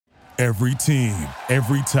Every team,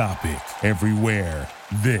 every topic, everywhere.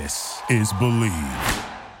 This is Believe.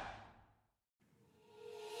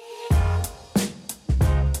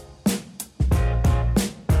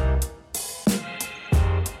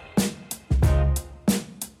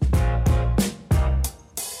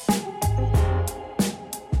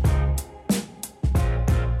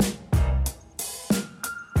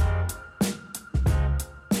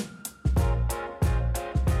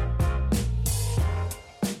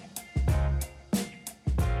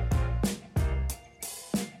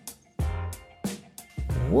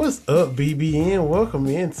 What's up, BBN? Welcome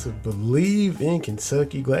in to Believe in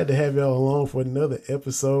Kentucky. Glad to have y'all along for another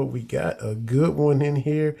episode. We got a good one in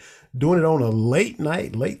here. Doing it on a late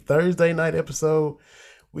Thursday night episode.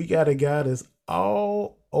 We got a guy that's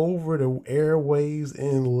all over the airwaves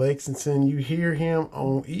in Lexington. You hear him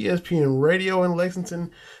on ESPN Radio in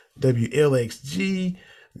Lexington, WLXG,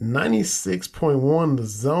 96.1 The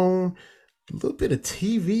Zone. A little bit of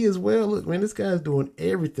TV as well. Look, man, this guy's doing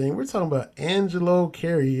everything. We're talking about Angelo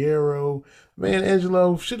Carriero. Man,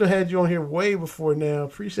 Angelo, should have had you on here way before now.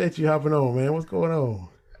 Appreciate you hopping on, man. What's going on?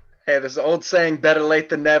 Hey, there's an old saying, better late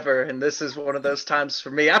than never, and this is one of those times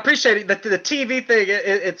for me. I appreciate it. The TV thing,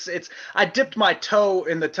 it's. I dipped my toe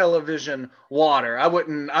in the television water. I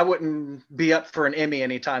wouldn't be up for an Emmy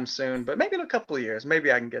anytime soon, but maybe in a couple of years,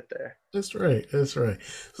 maybe I can get there. That's right.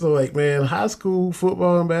 So, like, man, high school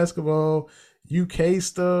football and basketball, UK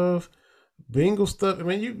stuff, Bengal stuff. I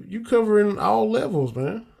mean, you covering all levels,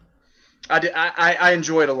 man. I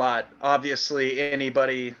enjoyed a lot. Obviously,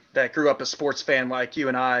 anybody that grew up a sports fan like you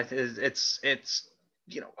and I, it's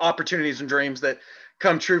opportunities and dreams that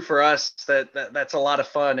come true for us. That's a lot of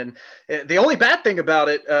fun. And the only bad thing about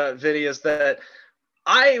it, Vinny, is that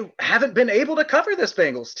I haven't been able to cover this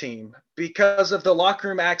Bengals team because of the locker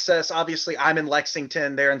room access. Obviously, I'm in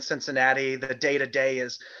Lexington, they're in Cincinnati. The day-to-day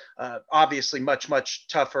is obviously much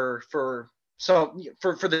tougher for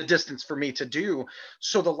the distance for me to do.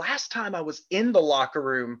 So the last time I was in the locker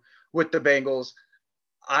room with the Bengals,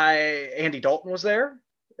 Andy Dalton was there.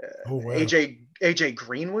 Oh, wow. AJ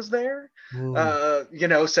Green was there.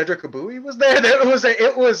 Cedric Abui was there.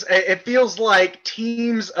 It feels like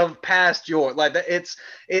teams of past yore. Like it's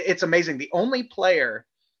amazing. The only player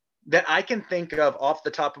that I can think of off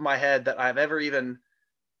the top of my head that I've ever even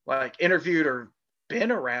like interviewed or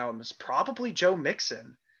been around is probably Joe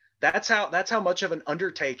Mixon. That's how much of an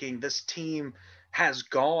undertaking this team has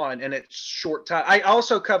gone in its short time. I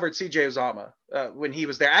also covered CJ Uzomah when he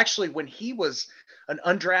was there. Actually, when he was an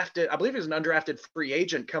undrafted free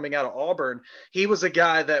agent coming out of Auburn. He was a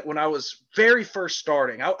guy that when I was very first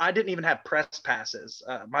starting, I didn't even have press passes.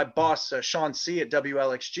 My boss, Sean C. at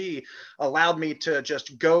WLXG, allowed me to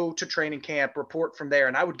just go to training camp, report from there,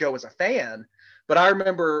 and I would go as a fan. But I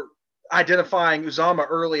remember identifying Uzomah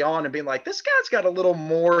early on and being like, this guy's got a little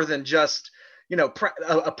more than just,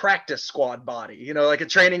 a practice squad body, like a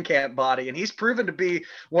training camp body. And he's proven to be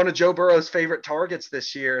one of Joe Burrow's favorite targets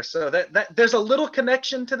this year. So that there's a little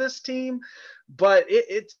connection to this team, but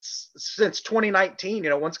it's since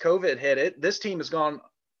 2019, once COVID hit it, this team has gone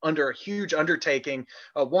under a huge undertaking.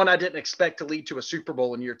 One I didn't expect to lead to a Super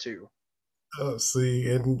Bowl in year two. See,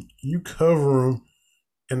 and you cover them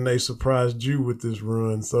and they surprised you with this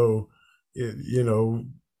run. So,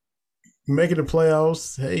 making the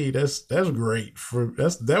playoffs, hey, that's great.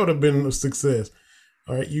 That would have been a success.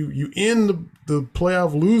 All right, you end the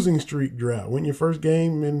playoff losing streak drought, win your first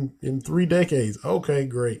game in 3 decades. Okay,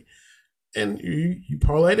 great. And you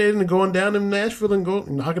parlay that into going down to Nashville and go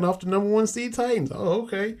knocking off the number 1 seed Titans. Oh,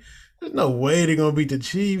 okay. There's no way they're gonna beat the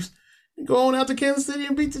Chiefs. Go on out to Kansas City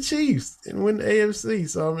and beat the Chiefs and win the AFC.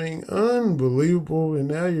 So I mean, unbelievable. And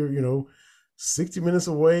now you're 60 minutes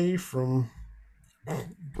away from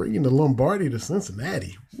bringing the Lombardi to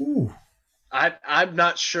Cincinnati. Ooh. I'm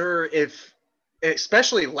not sure if,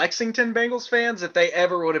 especially Lexington Bengals fans, if they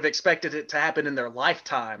ever would have expected it to happen in their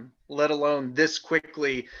lifetime, let alone this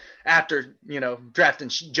quickly after, drafting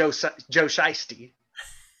Joe Shiesty.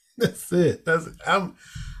 That's it. Which,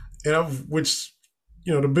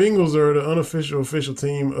 the Bengals are the unofficial official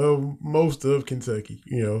team of most of Kentucky,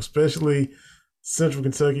 especially Central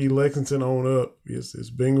Kentucky, Lexington on up.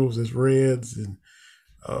 It's Bengals, it's Reds. And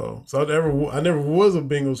so I never was a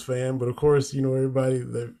Bengals fan, but of course, everybody,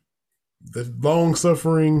 the long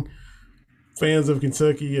suffering fans of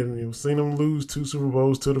Kentucky, and seen them lose 2 Super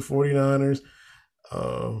Bowls to the 49ers.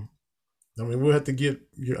 We'll have to get.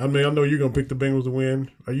 I know you're gonna pick the Bengals to win.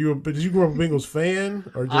 Did you grow up a Bengals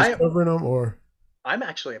fan, or just covering them, or? I'm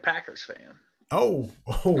actually a Packers fan.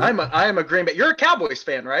 I am a Green Bay. You're a Cowboys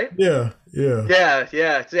fan, right? Yeah.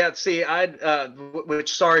 Yeah. See,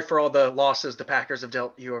 which sorry for all the losses the Packers have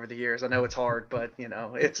dealt you over the years. I know it's hard, but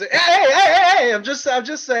it's hey. I'm just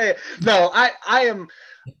saying. No, I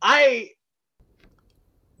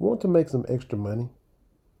Want to make some extra money?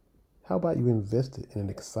 How about you invest it in an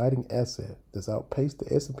exciting asset that's outpaced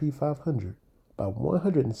the S&P 500 by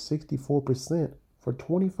 164% for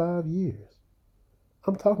 25 years?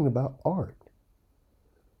 I'm talking about art.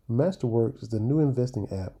 Masterworks is the new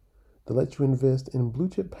investing app that lets you invest in blue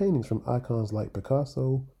chip paintings from icons like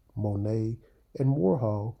Picasso, Monet, and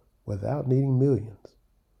Warhol without needing millions.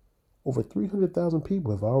 Over 300,000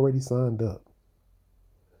 people have already signed up.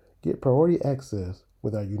 Get priority access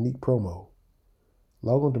with our unique promo.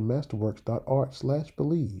 Log on to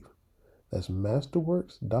masterworks.art/believe. That's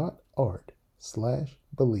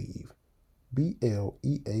masterworks.art/believe.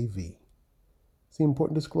 BLEAV. See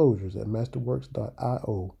important disclosures at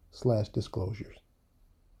masterworks.io/disclosures.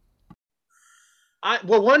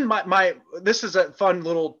 This is a fun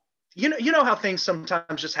little, you know how things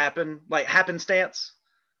sometimes just happen, like happenstance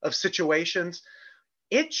of situations.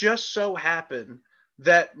 It just so happened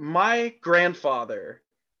that my grandfather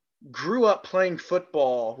grew up playing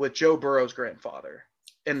football with Joe Burrow's grandfather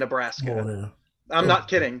in Nebraska. I'm not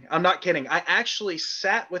kidding. I actually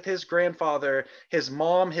sat with his grandfather, his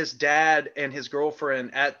mom, his dad, and his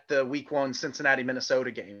girlfriend at the Week 1 Cincinnati, Minnesota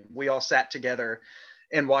game. We all sat together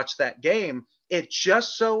and watched that game. It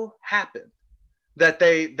just so happened that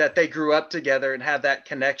they grew up together and had that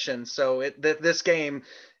connection. So this game,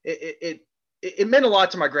 it meant a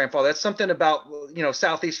lot to my grandfather. That's something about,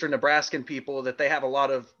 Southeastern Nebraskan people, that they have a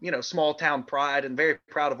lot of, small town pride and very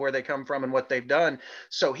proud of where they come from and what they've done.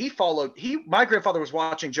 So my grandfather was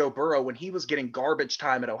watching Joe Burrow when he was getting garbage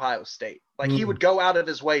time at Ohio State. Like he would go out of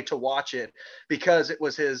his way to watch it because it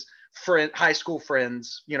was his high school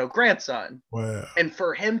friend's, grandson. Wow. And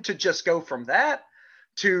for him to just go from that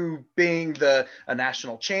to being a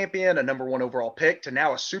national champion, a number 1 overall pick, to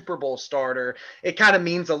now a Super Bowl starter, it kind of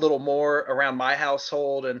means a little more around my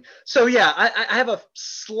household. And so, yeah, I have a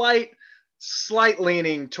slight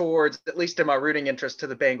leaning towards, at least in my rooting interest, to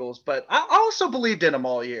the Bengals, but I also believed in them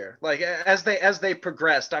all year. Like as they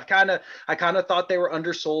progressed, I kind of thought they were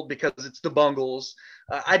undersold because it's the Bungles.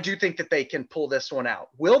 I do think that they can pull this one out.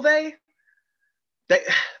 Will they?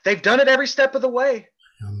 They've done it every step of the way.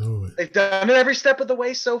 I know it. They've done it every step of the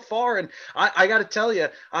way so far. And I got to tell you,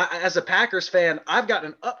 as a Packers fan, I've got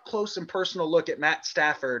an up close and personal look at Matt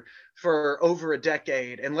Stafford for over a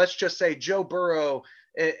decade. And let's just say Joe Burrow,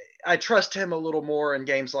 I trust him a little more in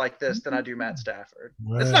games like this than I do Matt Stafford.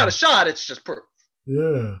 Wow. It's not a shot. It's just proof.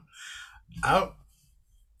 Yeah. I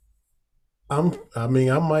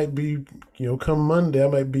might be, come Monday, I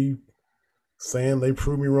might be saying they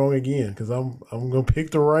proved me wrong again, because I'm going to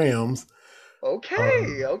pick the Rams.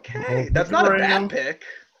 Okay. That's not a bad pick.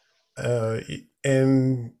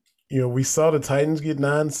 And, we saw the Titans get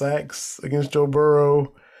 9 sacks against Joe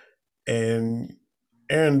Burrow, and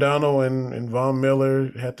Aaron Donald and Von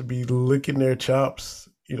Miller had to be licking their chops,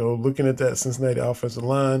 looking at that Cincinnati offensive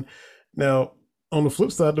line. Now, on the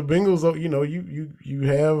flip side, the Bengals, you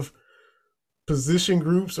have position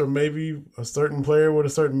groups, or maybe a certain player with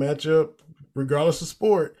a certain matchup, regardless of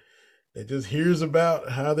sport, that just hears about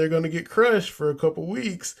how they're going to get crushed for a couple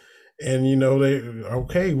weeks, and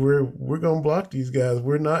we're going to block these guys.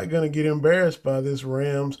 We're not going to get embarrassed by this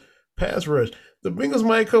Rams pass rush. The Bengals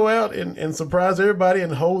might go out and surprise everybody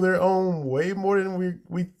and hold their own way more than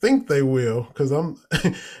we think they will. Because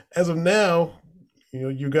as of now,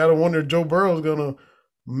 you got to wonder if Joe Burrow is going to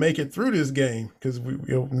make it through this game, because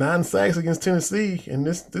 9 sacks against Tennessee, and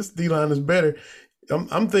this D-line is better.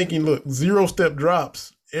 I'm thinking, look, 0-step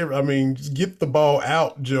drops. Just get the ball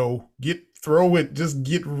out, Joe. Throw it. Just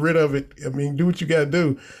get rid of it. Do what you got to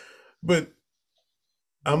do. But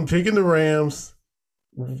I'm picking the Rams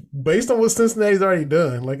based on what Cincinnati's already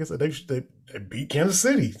done. Like I said, they beat Kansas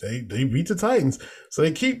City. They beat the Titans. So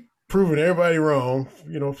they keep proving everybody wrong,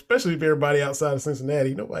 especially if everybody outside of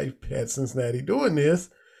Cincinnati. Nobody had Cincinnati doing this,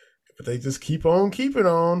 but they just keep on keeping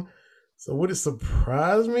on. So would it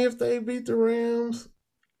surprise me if they beat the Rams?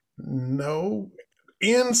 No.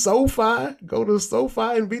 In SoFi, go to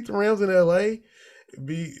SoFi and beat the Rams in LA.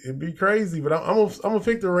 It'd be crazy, but I'm gonna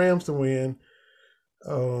pick the Rams to win.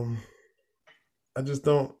 I just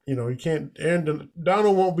don't, you can't. Aaron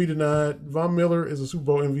Donald won't be denied. Von Miller is a Super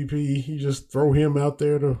Bowl MVP. You just throw him out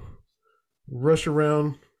there to rush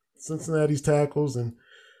around Cincinnati's tackles, and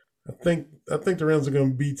I think the Rams are going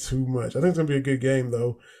to be too much. I think it's going to be a good game,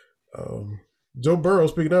 though. Joe Burrow,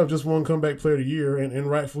 speaking of, just won Comeback Player of the Year, and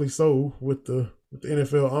rightfully so, with the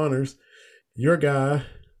NFL honors. your guy,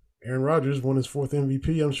 Aaron Rodgers, won his 4th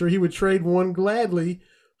MVP. I'm sure he would trade one gladly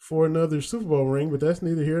for another Super Bowl ring, but that's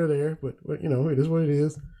neither here nor there. But it is what it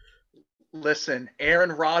is. Listen,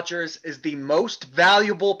 Aaron Rodgers is the most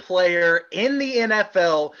valuable player in the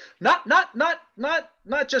NFL.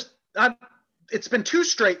 Not just. It's been 2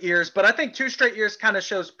 straight years, but I think 2 straight years kind of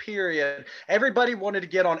shows period. Everybody wanted to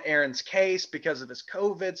get on Aaron's case because of his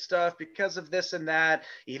COVID stuff, because of this and that,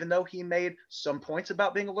 even though he made some points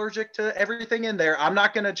about being allergic to everything in there. I'm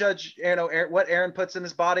not going to judge, what Aaron puts in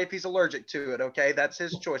his body if he's allergic to it. Okay. That's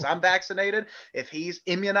his choice. I'm vaccinated. If he's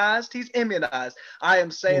immunized, he's immunized. I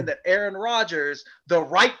am saying that Aaron Rodgers, the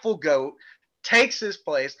rightful GOAT, takes his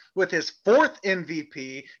place with his 4th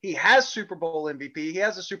MVP. He has Super Bowl MVP. He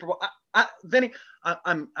has a Super Bowl. Vinny,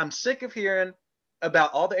 I'm sick of hearing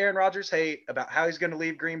about all the Aaron Rodgers hate, about how he's going to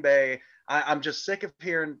leave Green Bay. I'm just sick of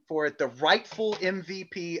hearing for it. The rightful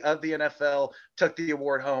MVP of the NFL took the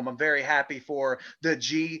award home. I'm very happy for the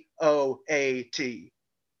GOAT.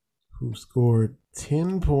 Who scored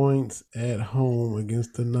 10 points at home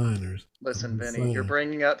against the Niners. Listen, Vinny, you're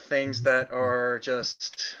bringing up things that are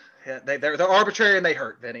just... Yeah, they're arbitrary and they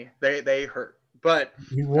hurt, Vinny. They hurt. But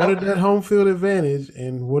he wanted that home field advantage,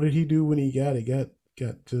 and what did he do when he got it?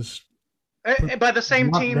 Got just. And by the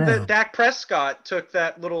same team down. That Dak Prescott took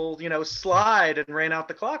that little slide and ran out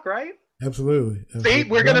the clock, right? Absolutely. See,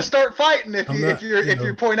 we're gonna start fighting if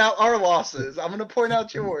you point out our losses. I'm gonna point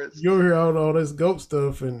out yours. You'll hear all this GOAT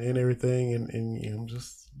stuff and everything, and I'm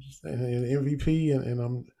just saying, an MVP, and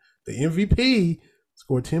I'm the MVP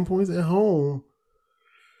scored 10 points at home.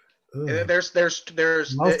 There's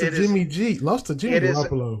lost to Jimmy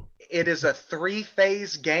Garoppolo. It is a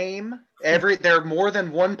 3-phase game. There are more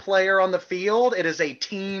than one player on the field. It is a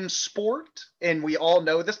team sport, and we all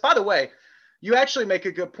know this. By the way, you actually make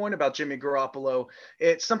a good point about Jimmy Garoppolo.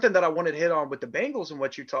 It's something that I wanted to hit on with the Bengals and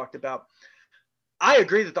what you talked about. I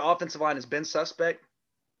agree that the offensive line has been suspect.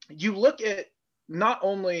 You look at not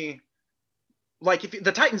only if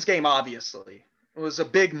the Titans game, obviously. It was a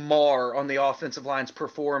big mar on the offensive line's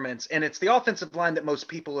performance, and it's the offensive line that most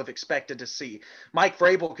people have expected to see. Mike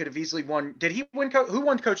Vrabel could have easily won. Did he win? Who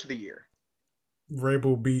won Coach of the Year?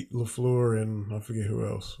 Vrabel beat LaFleur, and I forget who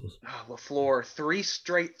else was. LaFleur, 3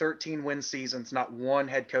 straight 13-win seasons, not one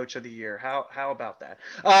head coach of the year. How about that?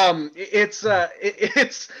 It's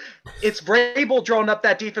Vrabel drawing up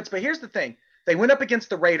that defense, but here's the thing. They went up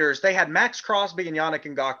against the Raiders. They had Max Crosby and Yannick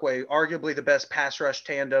Ngakoue, arguably the best pass rush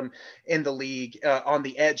tandem in the league on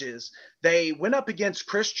the edges. They went up against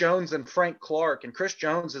Chris Jones and Frank Clark, and Chris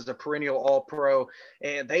Jones is a perennial All-Pro,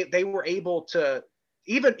 and they were able to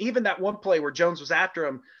even that one play where Jones was after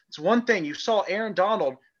him. It's one thing. You saw Aaron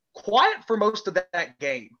Donald quiet for most of that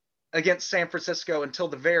game against San Francisco until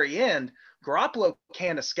the very end. Garoppolo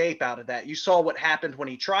can't escape out of that. You saw what happened when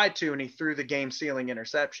he tried to, and he threw the game-sealing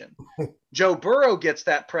interception. Joe Burrow gets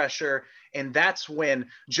that pressure, and that's when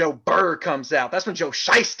Joe Burr comes out. That's when Joe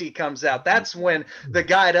Shiesty comes out. That's when the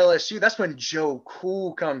guy at LSU, that's when Joe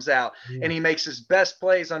Cool comes out, and he makes his best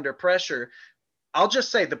plays under pressure. I'll just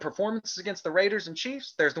say the performances against the Raiders and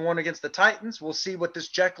Chiefs, there's the one against the Titans. We'll see what this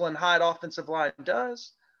Jekyll and Hyde offensive line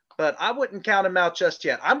does, but I wouldn't count him out just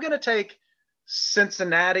yet. I'm going to take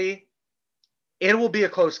Cincinnati. It will be a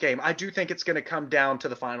close game. I do think it's going to come down to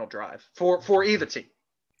the final drive for either team.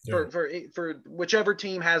 Yeah. For whichever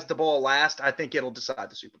team has the ball last, I think it'll decide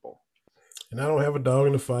the Super Bowl. And I don't have a dog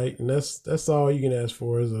in the fight, and that's all you can ask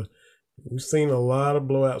for. We've seen a lot of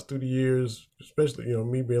blowouts through the years, especially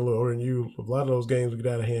me being a little older than you. A lot of those games we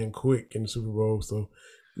get out of hand quick in the Super Bowl. So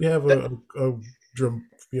you have a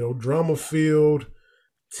drama-filled,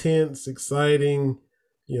 tense, exciting.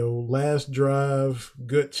 Last drive,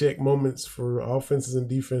 gut check moments for offenses and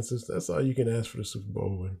defenses. That's all you can ask for the Super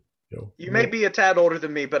Bowl. And, you may be a tad older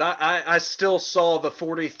than me, but I still saw the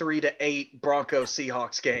 43-8 Broncos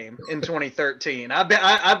Seahawks game in 2013.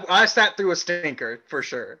 I sat through a stinker for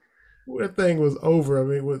sure. Well, that thing was over. I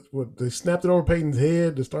mean, what they snapped it over Peyton's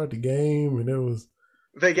head to start the game, and it was.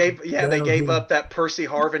 They gave up that Percy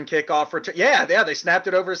Harvin kickoff return. Yeah, they snapped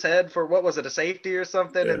it over his head for what was it, a safety or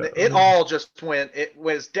something, and it all just went. It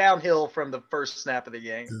was downhill from the first snap of the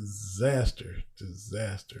game. Disaster,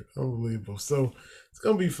 unbelievable. So it's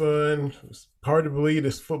gonna be fun. It's hard to believe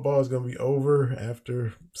this football is gonna be over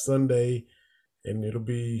after Sunday, and it'll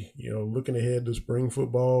be looking ahead to spring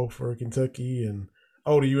football for Kentucky and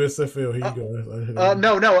the USFL. Here you go.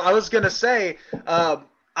 No, I was gonna say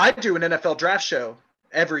I do an NFL draft show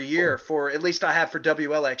every year at least I have for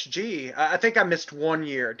WLXG. I think I missed 1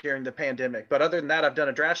 year during the pandemic, but other than that, I've done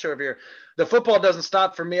a draft show every year. the football doesn't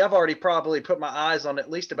stop for me. I've already probably put my eyes on at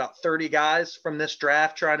least about 30 guys from this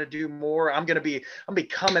draft trying to do more. I'm gonna be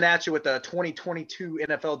coming at you with a 2022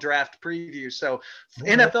 NFL draft preview. So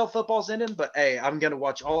NFL football's ending, but hey, I'm gonna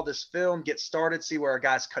watch all this film, get started, see where our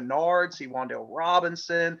guys Kennard, see Wan'Dale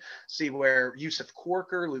Robinson, see where Yusuf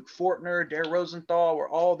Corker, Luke Fortner, Dare Rosenthal, where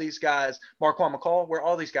all these guys, Marquand McCall, where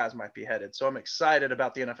all these guys might be headed. So I'm excited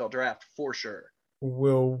about the NFL draft for sure.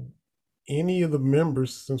 Will any of the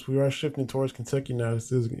members, since we are shifting towards Kentucky now,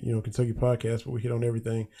 this is Kentucky podcast, but we hit on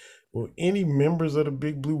everything. Will any members of the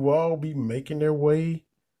Big Blue Wall be making their way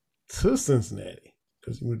to Cincinnati?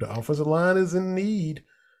 Because the offensive line is in need.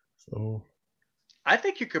 So I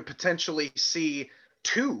think you could potentially see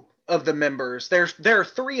two of the members. There are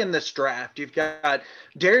three in this draft. You've got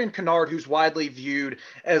Darian Kennard, who's widely viewed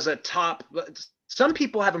as a top. Some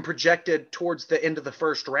people have him projected towards the end of the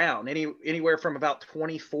first round, anywhere from about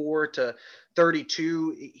 24 to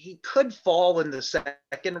 32. He could fall in the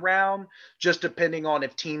second round, just depending on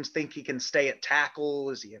if teams think he can stay at tackle.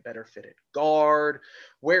 Is he a better fitted guard?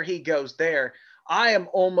 Where he goes there. I am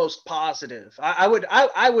almost positive.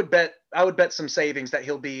 I would bet some savings that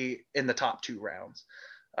he'll be in the top 2 rounds.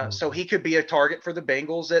 So he could be a target for the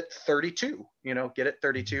Bengals at 32, get it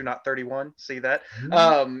 32, not 31. See that?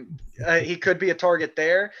 He could be a target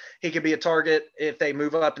there. He could be a target if they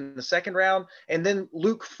move up in the second round. And then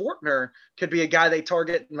Luke Fortner could be a guy they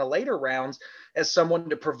target in the later rounds as someone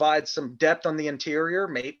to provide some depth on the interior,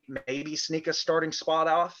 maybe sneak a starting spot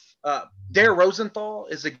off. Dare Rosenthal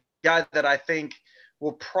is a guy that I think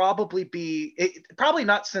will probably probably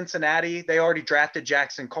not Cincinnati. They already drafted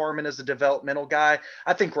Jackson Carman as a developmental guy.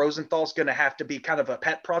 I think Rosenthal's going to have to be kind of a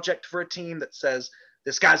pet project for a team that says,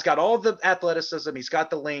 this guy's got all the athleticism, he's got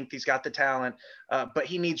the length, he's got the talent, but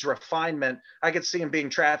he needs refinement. I could see him being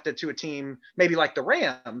drafted to a team maybe like the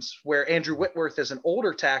Rams, where Andrew Whitworth is an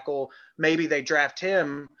older tackle. Maybe they draft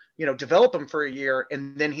him, develop him for a year,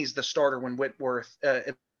 and then he's the starter when Whitworth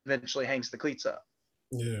eventually hangs the cleats up.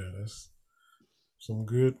 Yeah, that's some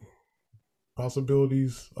good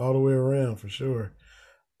possibilities all the way around for sure.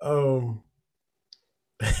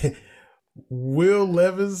 Will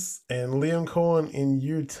Levis and Liam Cohen in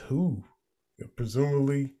year 2,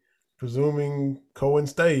 presuming Cohen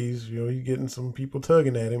stays. He's getting some people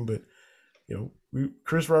tugging at him, but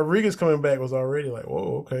Chris Rodriguez coming back was already like,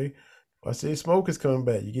 whoa, okay. I say Smoke is coming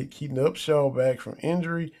back. You get Keaton Upshaw back from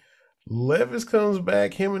injury. Levis comes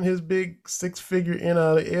back. Him and his big 6-figure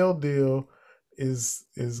NIL deal is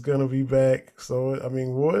gonna be back. So I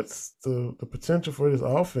mean, what's the potential for this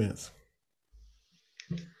offense?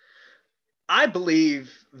 I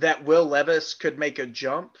believe that Will Levis could make a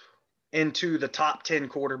jump into the top 10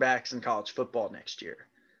 quarterbacks in college football next year.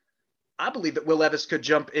 I believe that Will Levis could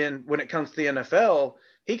jump in when it comes to the NFL.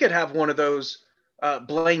 He could have one of those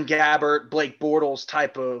Blaine Gabbert, Blake Bortles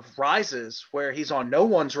type of rises where he's on no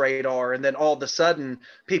one's radar, and then all of a sudden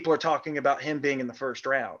people are talking about him being in the first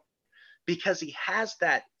round because he has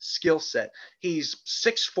that skill set. He's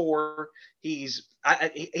 6'4". He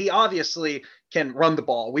obviously can run the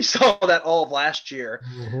ball. We saw that all of last year.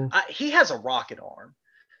 Mm-hmm. He has a rocket arm.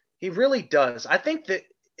 He really does. I think that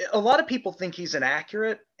a lot of people think he's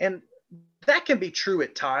inaccurate, and that can be true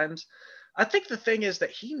at times. I think the thing is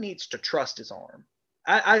that he needs to trust his arm.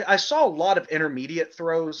 I saw a lot of intermediate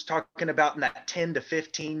throws talking about in that 10 to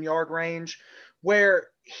 15 yard range where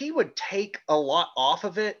he would take a lot off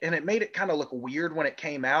of it, and it made it kind of look weird when it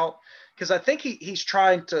came out, because I think he's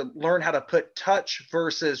trying to learn how to put touch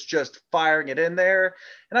versus just firing it in there.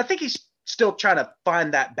 And I think he's still trying to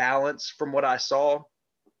find that balance from what I saw.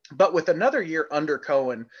 But with another year under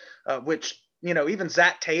Cohen, which, even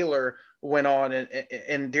Zach Taylor went on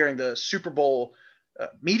and during the Super Bowl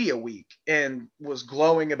media week and was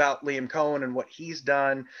glowing about Liam Cohen and what he's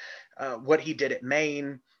done, what he did at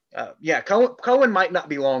Maine. Cohen might not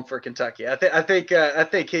be long for Kentucky. I think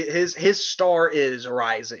his star is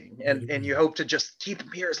rising, and you hope to just keep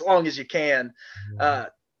him here as long as you can.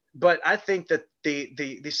 But I think that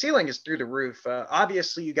the ceiling is through the roof.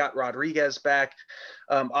 Obviously, you got Rodriguez back.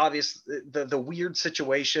 Obviously, the weird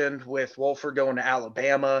situation with Wolford going to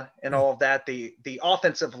Alabama and all of that. The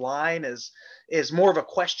offensive line is more of a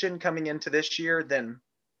question coming into this year than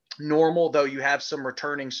normal, though. You have some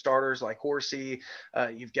returning starters like Horsey.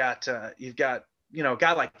 You've got a guy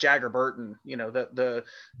like Jagger Burton. The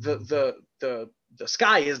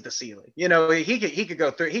sky is the ceiling. He could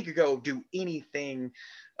go through. He could go do anything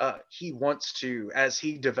he wants to as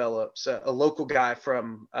he develops. A local guy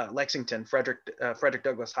from Lexington, Frederick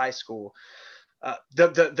Douglass High School.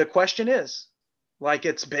 The question is, like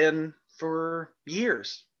it's been for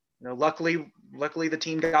years. Luckily the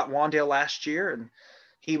team got Wan'Dale last year, and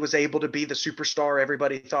He was able to be the superstar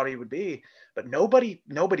everybody thought he would be, but nobody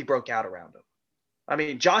broke out around him. I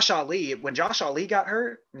mean, Josh Ali, when Josh Ali got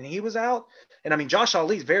hurt and he was out, and I mean, Josh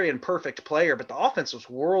Ali's very imperfect player, but the offense was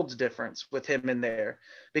worlds difference with him in there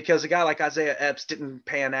because a guy like Isaiah Epps didn't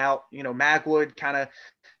pan out. You know, Magwood kind of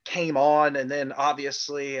came on, and then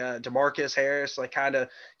obviously DeMarcus Harris kind of,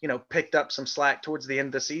 picked up some slack towards the end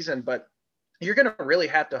of the season. But you're going to really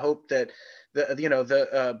have to hope that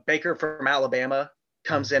the Baker from Alabama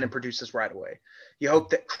comes in and produces right away. You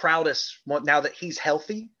hope that Crowdus, now that he's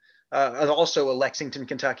healthy, also a Lexington,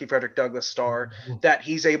 Kentucky, Frederick Douglass star, that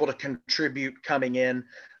he's able to contribute coming in.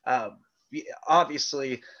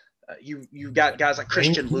 Obviously, you got guys like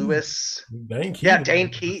Christian Lewis, Dane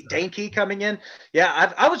Key coming in.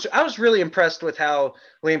 Yeah, I was really impressed with how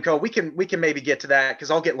Liam Cole. We can maybe get to that because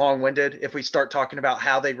I'll get long-winded if we start talking about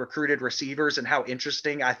how they recruited receivers and how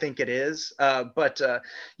interesting I think it is.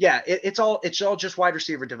 It's all just wide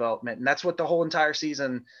receiver development, and that's what the whole entire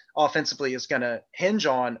season offensively is going to hinge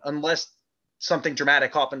on, unless something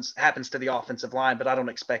dramatic happens to the offensive line. But I don't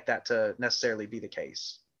expect that to necessarily be the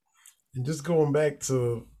case. And just going back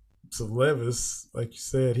to Levis, like you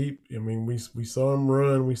said, we saw him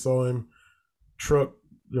run, we saw him truck,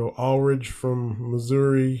 Aldridge from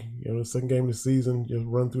Missouri, the second game of the season,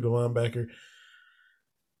 run through the linebacker.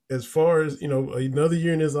 As far as, another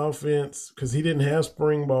year in his offense, because he didn't have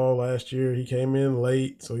spring ball last year, he came in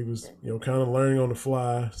late, so he was, kind of learning on the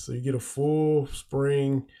fly. So you get a full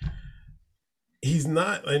spring. He's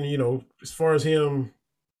not, and, as far as him,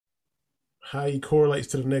 how he correlates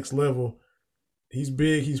to the next level, he's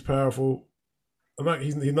big, he's powerful.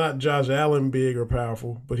 He's not Josh Allen big or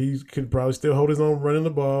powerful, but he could probably still hold his own running the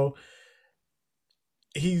ball.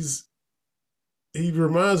 He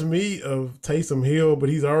reminds me of Taysom Hill, but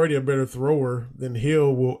he's already a better thrower than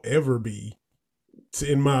Hill will ever be,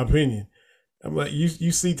 in my opinion. I'm like, you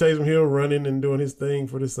see Taysom Hill running and doing his thing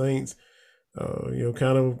for the Saints.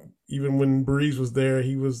 Kind of even when Breeze was there,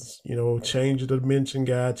 he was, change the dimension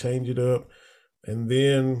guy, change it up. And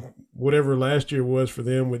then whatever last year was for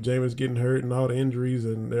them with Jameis getting hurt and all the injuries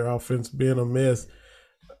and their offense being a mess,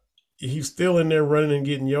 he's still in there running and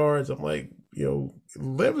getting yards. I'm like,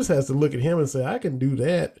 Levis has to look at him and say, I can do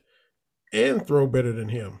that and throw better than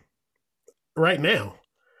him right now.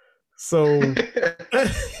 So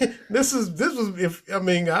I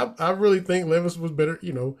really think Levis was better.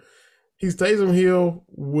 He's Taysom Hill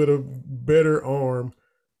with a better arm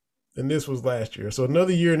than this was last year. So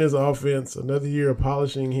another year in his offense, another year of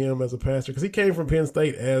polishing him as a passer, because he came from Penn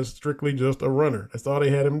State as strictly just a runner. That's all they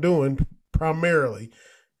had him doing primarily.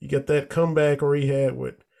 You get that comeback where he had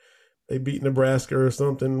they beat Nebraska or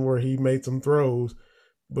something where he made some throws.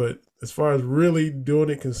 But as far as really doing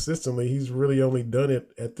it consistently, he's really only done it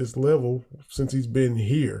at this level since he's been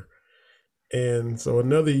here. And so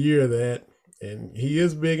another year of that, and he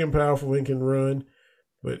is big and powerful and can run,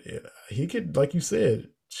 but he could, like you said,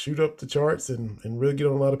 shoot up the charts and really get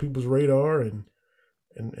on a lot of people's radar and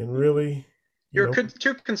really. You're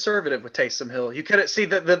too conservative with Taysom Hill. You couldn't see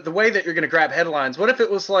the way that you're going to grab headlines. What if it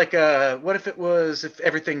was if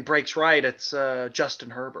everything breaks right, it's Justin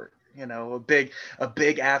Herbert, a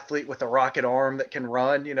big athlete with a rocket arm that can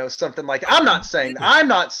run, something like that. I'm not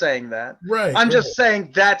saying that. Right. I'm just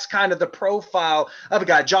saying that's kind of the profile of a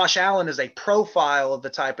guy. Josh Allen is a profile of the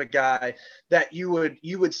type of guy that you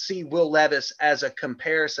would see Will Levis as a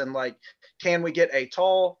comparison. Like, can we get a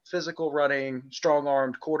tall, physical running,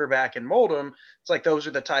 strong-armed quarterback and mold him? It's like those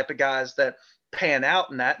are the type of guys that pan out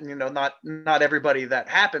in that, and not everybody that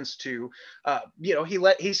happens to.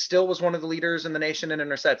 He still was one of the leaders in the nation in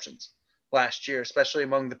interceptions last year, especially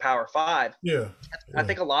among the Power Five. Yeah. I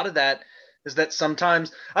think a lot of that is that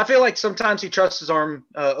sometimes I feel like sometimes he trusts his arm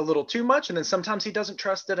a little too much, and then sometimes he doesn't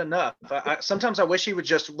trust it enough. Sometimes I wish he would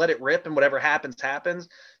just let it rip, and whatever happens,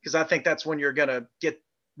 because I think that's when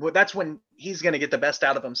that's when he's going to get the best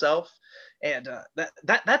out of himself. And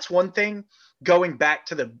that's one thing. Going back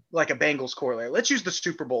to a Bengals corollary, let's use the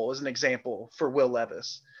Super Bowl as an example for Will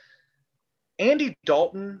Levis. Andy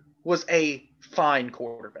Dalton was a fine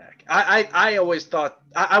quarterback. I always thought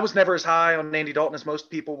I was never as high on Andy Dalton as most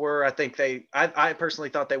people were. I personally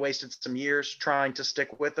thought they wasted some years trying to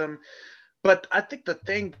stick with him. But I think the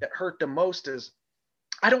thing that hurt the most is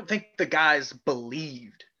I don't think the guys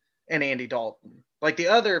believed in Andy Dalton. Like the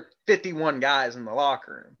other 51 guys in the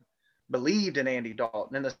locker room believed in Andy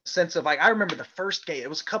Dalton in the sense of, I remember the first game, it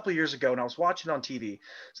was a couple of years ago, and I was watching on TV.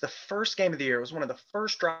 It's the first game of the year. It was one of the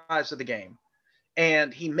first drives of the game.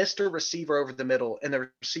 And he missed a receiver over the middle, and the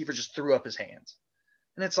receiver just threw up his hands.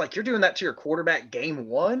 And it's like, you're doing that to your quarterback game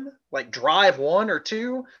one, like drive 1 or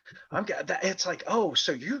 2. It's like, oh,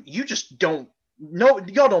 so you just don't no,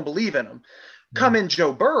 y'all don't believe in him. Come in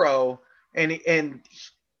Joe Burrow, and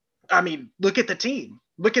I mean, look at the team.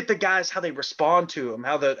 Look at the guys, how they respond to him,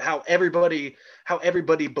 how everybody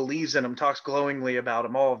believes in him, talks glowingly about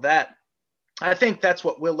him, all of that. I think that's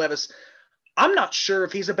what Will Levis. I'm not sure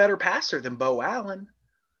if he's a better passer than Bo Allen,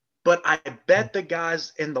 but I bet the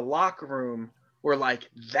guys in the locker room were like,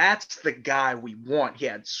 that's the guy we want. He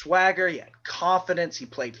had swagger, he had confidence, he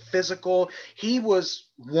played physical. He was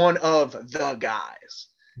one of the guys.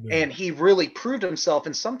 Yeah. And he really proved himself.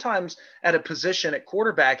 And sometimes at a position at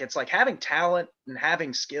quarterback, it's like having talent and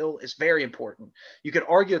having skill is very important. You could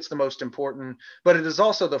argue it's the most important, but it is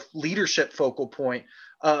also the leadership focal point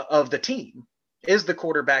of the team is the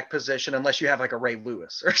quarterback position, unless you have like a Ray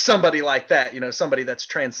Lewis or somebody like that, somebody that's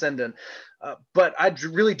transcendent. But I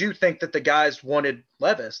really do think that the guys wanted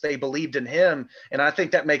Levis. They believed in him. And I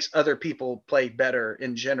think that makes other people play better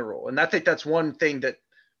in general. And I think that's one thing that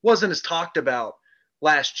wasn't as talked about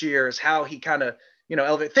last year is how he kind of,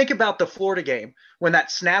 elevate. Think about the Florida game when that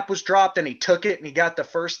snap was dropped and he took it and he got the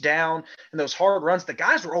first down and those hard runs. The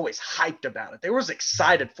guys were always hyped about it. They were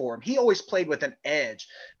excited for him. He always played with an edge.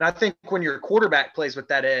 And I think when your quarterback plays with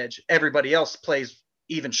that edge, everybody else plays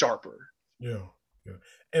even sharper. Yeah.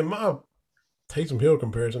 And my Taysom Hill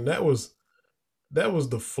comparison, that was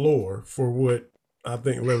the floor for what I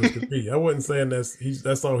think Levis could be. I wasn't saying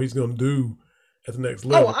that's all he's going to do at the next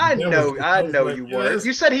level. Oh, I know you were.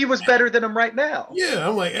 You said he was better than him right now. Yeah,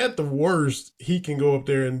 I'm like, at the worst, he can go up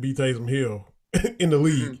there and be Taysom Hill in the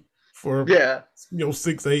league for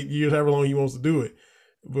 6 to 8 years, however long he wants to do it.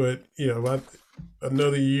 But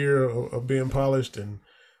another year of being polished, and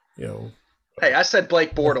Hey, I said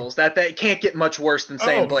Blake Bortles. That can't get much worse than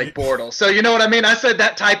saying Blake Bortles. So you know what I mean? I said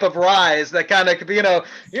that type of rise that kind of could be,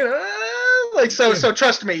 So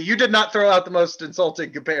trust me, you did not throw out the most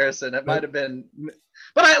insulting comparison. It might have been,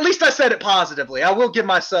 but at least I said it positively. I will give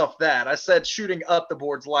myself that. I said shooting up the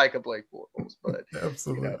boards like a Blake Bortles, but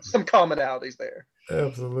absolutely some commonalities there.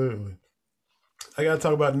 Absolutely. I got to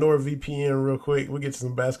talk about NordVPN real quick. We'll get to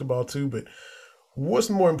some basketball too, but what's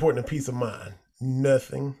more important than peace of mind?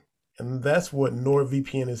 Nothing. And that's what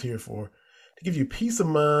NordVPN is here for, to give you peace of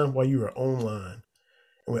mind while you are online.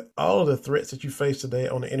 And with all of the threats that you face today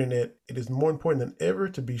on the internet, it is more important than ever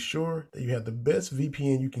to be sure that you have the best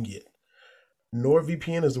VPN you can get.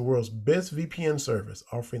 NordVPN is the world's best VPN service,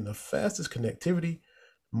 offering the fastest connectivity,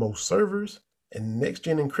 most servers, and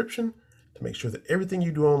next-gen encryption to make sure that everything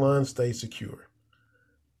you do online stays secure.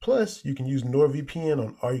 Plus, you can use NordVPN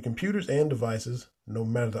on all your computers and devices, no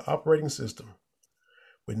matter the operating system.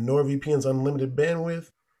 With NordVPN's unlimited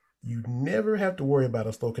bandwidth, you never have to worry about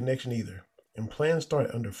a slow connection either, and plans start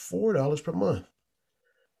at under $4 per month.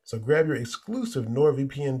 So grab your exclusive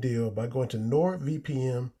NordVPN deal by going to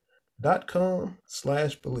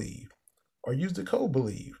nordvpn.com/believe or use the code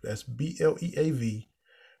BELIEVE, that's BLEAV,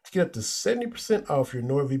 to get up to 70% off your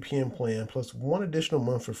NordVPN plan plus one additional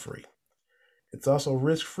month for free. It's also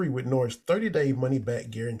risk-free with Nord's 30-day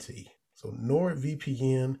money-back guarantee. So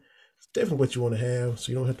NordVPN is definitely what you want to have,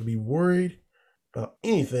 so you don't have to be worried about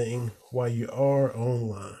anything while you are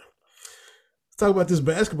online. Let's talk about this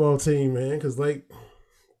basketball team, man, because like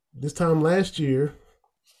this time last year,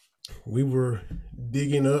 we were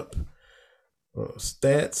digging up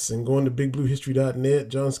stats and going to bigbluehistory.net,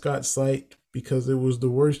 John Scott's site, because it was the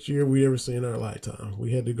worst year we ever seen in our lifetime.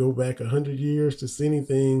 We had to go back 100 years to see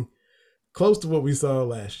anything close to what we saw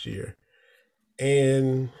last year.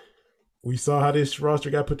 And we saw how this roster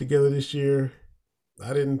got put together this year.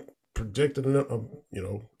 I didn't project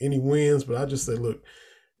any wins, but I just said, look,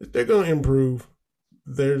 if they're going to improve,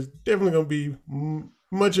 there's definitely going to be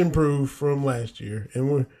much improved from last year.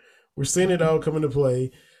 And we're seeing it all come into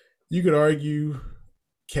play. You could argue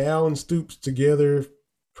Cal and Stoops together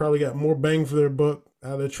probably got more bang for their buck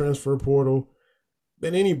out of the transfer portal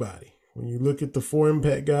than anybody. When you look at the 4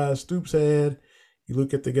 impact guys Stoops had, you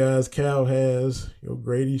look at the guys Cal has,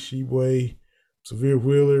 Grady, Sheboy, Severe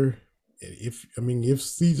Wheeler. If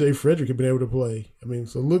CJ Frederick had been able to play,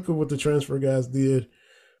 so look at what the transfer guys did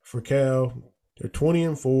for Cal. They're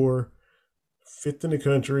 20-4, 5th in the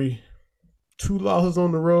country, 2 losses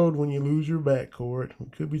on the road when you lose your backcourt. We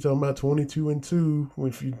could be talking about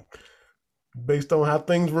 22-2 based on how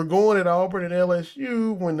things were going at Auburn and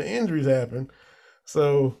LSU when the injuries happened.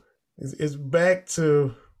 So it's back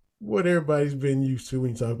to what everybody's been used to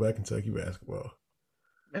when you talk about Kentucky basketball.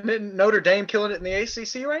 And then Notre Dame killing it in the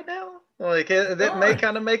ACC right now? Like, that may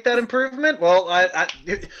kind of make that improvement. Well,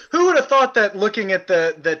 who would have thought that looking at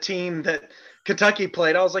the team that Kentucky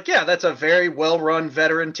played, I was like, yeah, that's a very well-run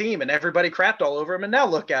veteran team, and everybody crapped all over them. And now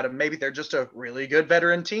look at them. Maybe they're just a really good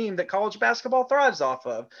veteran team that college basketball thrives off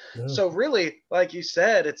of. Yeah. So really, like you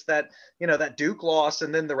said, it's that, that Duke loss,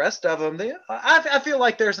 and then the rest of them. I feel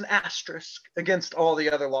like there's an asterisk against all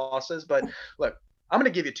the other losses. But look, I'm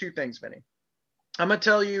going to give you two things, Vinny. I'm going to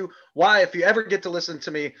tell you why, if you ever get to listen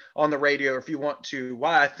to me on the radio, or if you want to,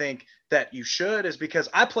 why I think that you should, is because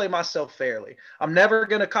I play myself fairly. I'm never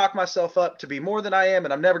going to cock myself up to be more than I am,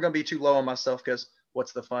 and I'm never going to be too low on myself, because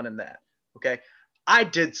what's the fun in that? Okay. I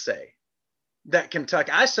did say that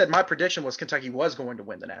I said my prediction was Kentucky was going to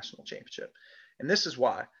win the national championship. And this is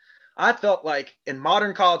why. I felt like in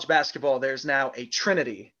modern college basketball, there's now a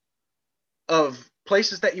trinity of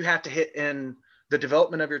places that you have to hit in the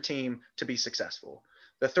development of your team to be successful.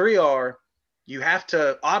 The three are, you have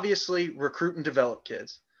to obviously recruit and develop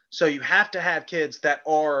kids. So you have to have kids that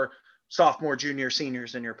are sophomore, junior,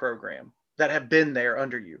 seniors in your program that have been there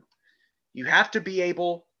under you. You have to be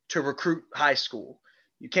able to recruit high school.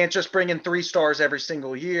 You can't just bring in 3 stars every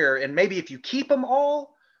single year. And maybe if you keep them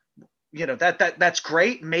all, that's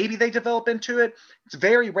great. Maybe they develop into it. It's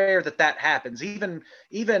very rare that happens.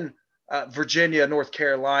 Even Virginia, North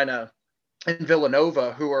Carolina, and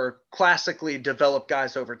Villanova, who are classically developed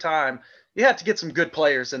guys over time, you have to get some good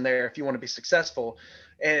players in there if you want to be successful,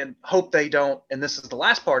 and hope they don't. And this is the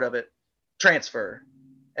last part of it, transfer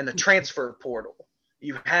and the transfer portal.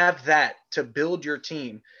 You have that to build your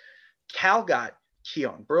team. Cal got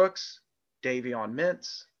Keon Brooks, Davion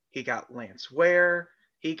Mintz. He got Lance Ware.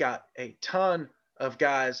 He got a ton of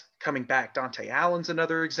guys coming back. Dante Allen's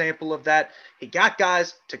another example of that. He got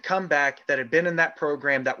guys to come back that had been in that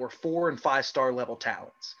program that were 4 and 5 star level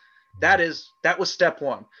talents. That was step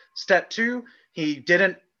one. Step two, he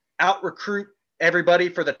didn't out recruit everybody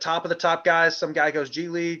for the top of the top guys. Some guy goes G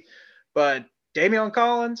League, but Dameon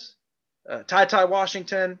Collins, Ty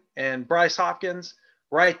Washington, and Bryce Hopkins,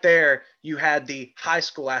 right there, you had the high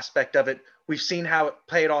school aspect of it. We've seen how it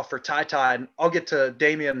paid off for Ty, and I'll get to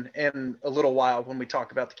Damian in a little while when we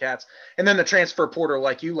talk about the Cats. And then the transfer portal,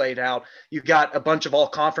 like you laid out, you got a bunch of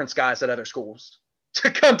all-conference guys at other schools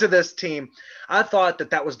to come to this team. I thought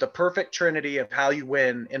that was the perfect trinity of how you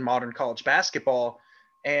win in modern college basketball,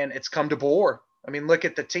 and it's come to bore. I mean, look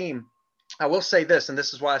at the team. I will say this, and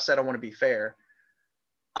this is why I said I want to be fair.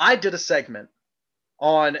 I did a segment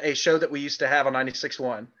on a show that we used to have on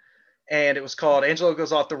 96.1, and it was called Angelo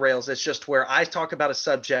Goes Off the Rails. It's just where I talk about a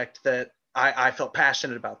subject that I felt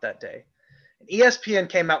passionate about that day. And ESPN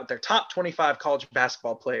came out with their top 25 college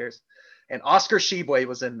basketball players, and Oscar Tshiebwe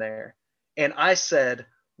was in there. And I said,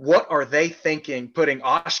 what are they thinking putting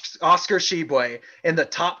Oscar Tshiebwe in the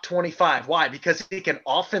top 25? Why? Because he can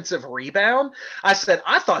offensive rebound? I said,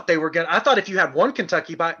 I thought if you had one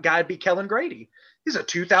Kentucky guy, it'd be Kellen Grady. He's a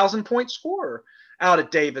 2,000-point scorer out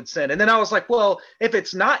at Davidson. And then I was like, well, if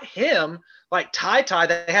it's not him, like Ty,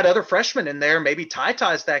 they had other freshmen in there. Maybe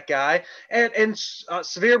Ty's that guy. And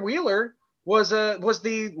Sahvir Wheeler was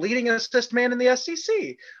the leading assist man in the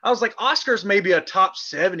SEC. I was like, Oscar's maybe a top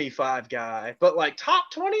 75 guy, but like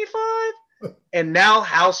top 25? And now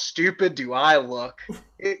how stupid do I look?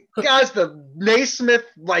 Guys, the Naismith,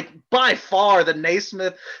 like by far the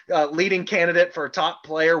Naismith leading candidate for top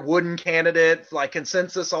player, Wooden candidate, like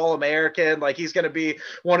consensus All-American. Like he's going to be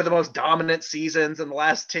one of the most dominant seasons in the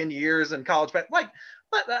last 10 years in college. But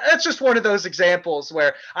that's just one of those examples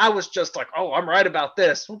where I was just like, oh, I'm right about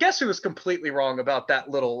this. Well, guess who was completely wrong about that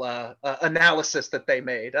little analysis that they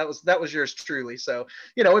made? That was yours truly. So,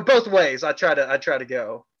 in both ways, I try to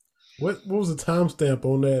go. What was the timestamp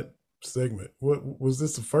on that segment? What was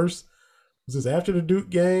this the first? Was this after the Duke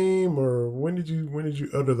game, or when did you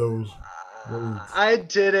utter those words? I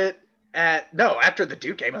did it after the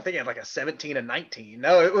Duke game. I think it had like a 17 and 19.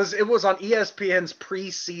 No, it was on ESPN's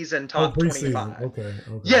preseason top 25. Okay.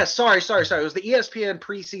 Yes, sorry. It was the ESPN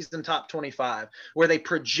preseason top 25 where they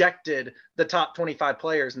projected the top 25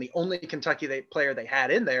 players, and the only Kentucky player they had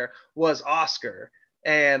in there was Oscar.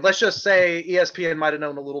 And let's just say ESPN might have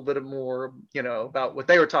known a little bit more, about what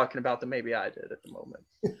they were talking about than maybe I did at the moment.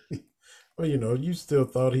 Well, you still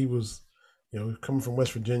thought he was, coming from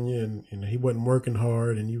West Virginia, and he wasn't working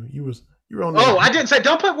hard, and you were on. I didn't say.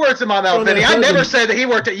 Don't put words in my mouth, Vinny. I never said that he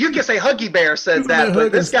worked at. You can say Huggy Bear said that,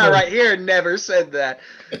 but this guy right here never said that.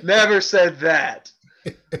 Never said that.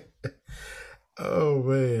 Oh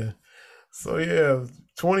man. So yeah,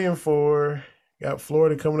 20-4. Got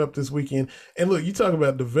Florida coming up this weekend. And look, you talk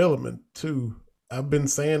about development too. I've been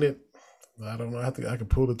saying it. I don't know. I think I can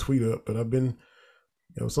pull the tweet up, but I've been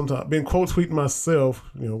Sometimes I've been quote tweeting myself,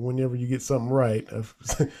 whenever you get something right.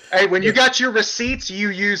 Hey, when you got your receipts, you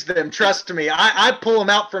use them. Trust me. I pull them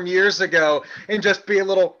out from years ago and just be a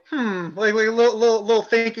little, like a little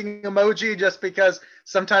thinking emoji just because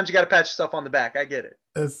sometimes you got to pat yourself on the back. I get it.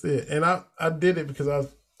 That's it. And I did it because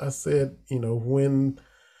I said, when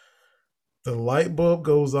the light bulb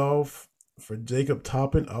goes off for Jacob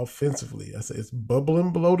Toppin offensively, I said it's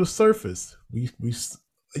bubbling below the surface.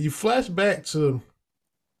 You flash back to,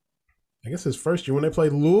 I guess, his first year when they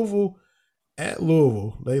played Louisville at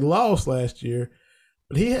Louisville. They lost last year,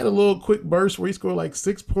 but he had a little quick burst where he scored like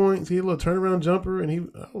 6 points. He had a little turnaround jumper,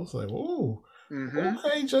 and I was like, "Oh,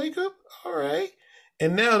 okay, Jacob, all right."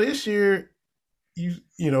 And now this year, he's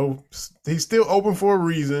still open for a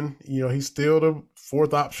reason. He's still the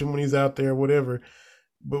fourth option when he's out there, whatever.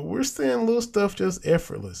 But we're seeing little stuff just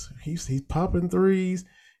effortless. He's popping threes.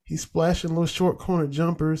 He's splashing little short corner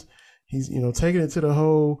jumpers. He's taking it to the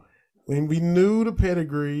hole. When we knew the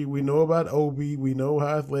pedigree, we know about Obi, we know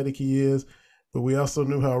how athletic he is, but we also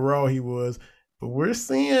knew how raw he was. But we're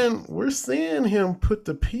seeing him put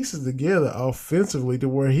the pieces together offensively to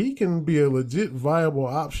where he can be a legit viable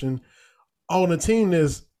option on a team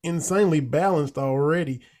that's insanely balanced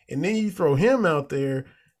already. And then you throw him out there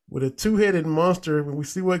with a two-headed monster. We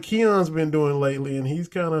see what Keon's been doing lately, and he's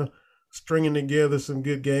kind of stringing together some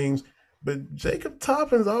good games. But Jacob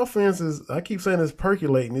Toppin's offense is, I keep saying, it's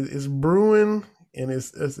percolating. It's brewing, and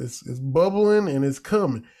it's bubbling, and it's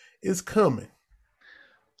coming. It's coming.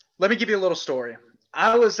 Let me give you a little story.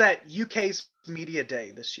 I was at UK's media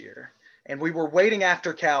day this year, and we were waiting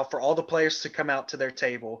after Cal for all the players to come out to their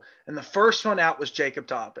table. And the first one out was Jacob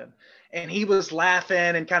Toppin. And he was laughing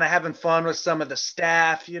and kind of having fun with some of the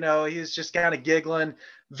staff. He was just kind of giggling,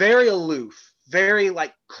 very aloof. Very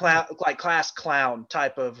like class clown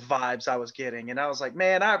type of vibes I was getting. And I was like,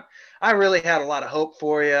 man, I really had a lot of hope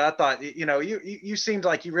for you. I thought, you seemed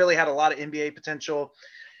like you really had a lot of NBA potential.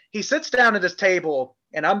 He sits down at his table,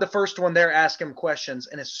 and I'm the first one there asking him questions.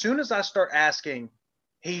 And as soon as I start asking,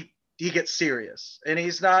 he gets serious. And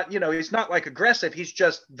he's not like aggressive. He's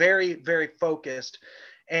just very, very focused.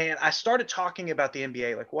 And I started talking about the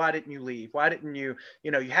NBA, like, why didn't you leave? Why didn't you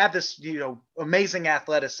have this, amazing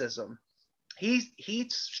athleticism. He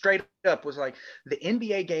straight up was like, the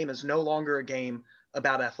NBA game is no longer a game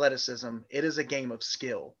about athleticism. It is a game of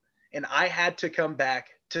skill. And I had to come back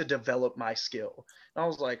to develop my skill. And I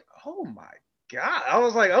was like, oh my God. I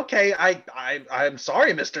was like, okay, I'm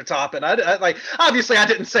sorry, Mr. Toppin. I like, obviously I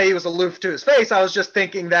didn't say he was aloof to his face. I was just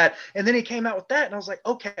thinking that. And then he came out with that. And I was like,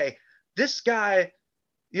 okay, this guy,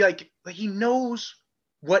 like, he knows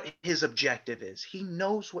what his objective is. He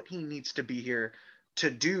knows what he needs to be here to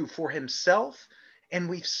do for himself, and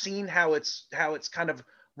we've seen how it's kind of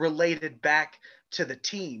related back to the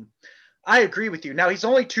team. I agree with you. Now, he's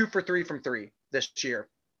only 2 for 3 from 3 this year.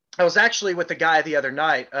 I was actually with a guy the other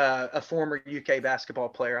night, a former UK basketball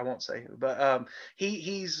player. I won't say who, but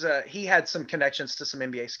he had some connections to some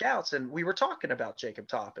NBA scouts, and we were talking about Jacob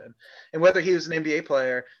Toppin and whether he was an NBA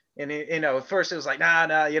player. And at first it was like, nah,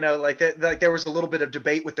 like there was a little bit of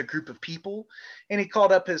debate with the group of people, and he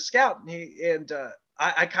called up his scout, and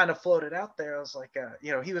I kind of floated out there. I was like,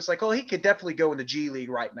 he was like, oh, he could definitely go in the G League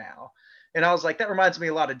right now. And I was like, that reminds me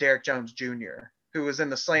a lot of Derrick Jones Jr., who was in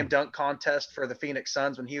the slam dunk contest for the Phoenix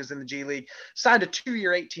Suns when he was in the G League, signed a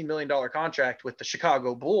 2-year, $18 million contract with the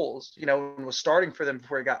Chicago Bulls, and was starting for them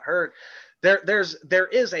before he got hurt. There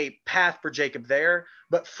is a path for Jacob there,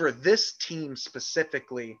 but for this team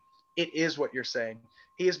specifically, it is what you're saying.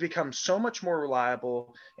 He has become so much more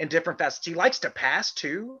reliable in different facets. He likes to pass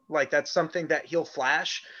too. Like, that's something that he'll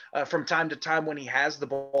flash from time to time when he has the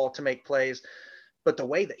ball to make plays. But the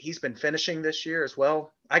way that he's been finishing this year as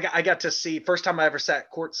well, I got to see, first time I ever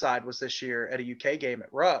sat courtside was this year at a UK game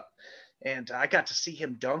at Rupp. And I got to see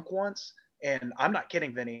him dunk once. And I'm not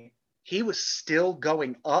kidding, Vinny. He was still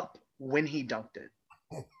going up when he dunked it.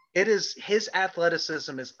 His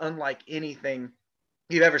athleticism is unlike anything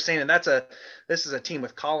you've ever seen. And this is a team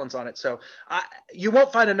with Collins on it. So you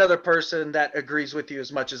won't find another person that agrees with you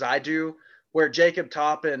as much as I do, where Jacob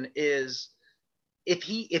Toppin is, if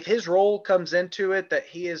his role comes into it, that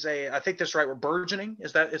he is I think that's right. We're burgeoning.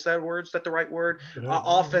 Is that word? Is that the right word?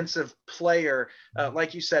 Offensive player.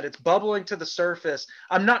 Like you said, it's bubbling to the surface.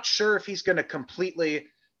 I'm not sure if he's going to completely,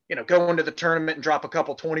 go into the tournament and drop a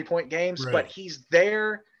couple 20-point games, right. But he's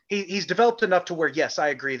there. He's developed enough to where, yes, I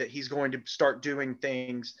agree that he's going to start doing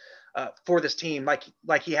things for this team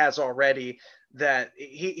like he has already, that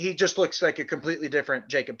he just looks like a completely different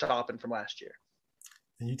Jacob Toppin from last year.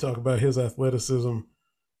 And you talk about his athleticism,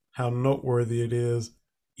 how noteworthy it is,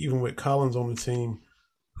 even with Collins on the team.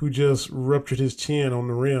 who just ruptured his chin on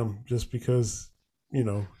the rim just because he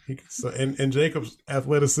could. So, and Jacob's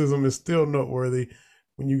athleticism is still noteworthy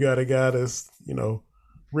when you got a guy that's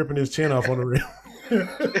ripping his chin off on the rim.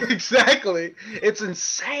 Exactly. It's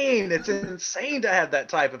insane. It's insane to have that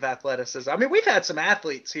type of athleticism. I mean, we've had some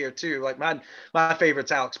athletes here too. Like my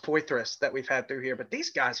favorite's Alex Poitras that we've had through here, but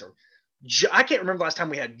these guys are. I can't remember last time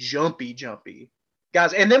we had jumpy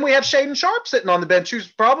guys. And then we have Shaden Sharp sitting on the bench, who's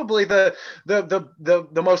probably the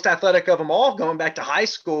most athletic of them all, going back to high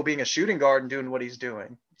school, being a shooting guard and doing what he's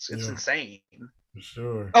doing. It's insane. For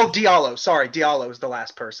sure. Oh, Diallo. Sorry, Diallo is the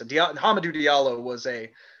last person. Hamidou Diallo was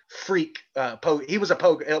a freak. He was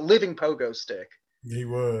a living pogo stick. He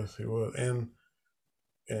was,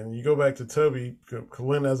 and you go back to Tubby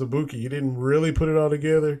Kalin Azubuike. He didn't really put it all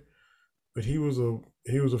together, but he was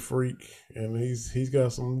a freak, and he's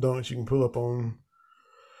got some dunks you can pull up on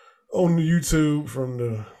YouTube from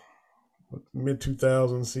the mid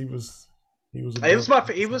 2000s. He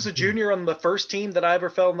was a junior on the first team that I ever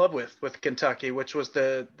fell in love with Kentucky, which was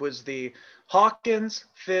the Hawkins,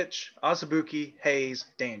 Fitch, Azubuike, Hayes,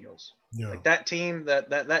 Daniels. Yeah. Like that team,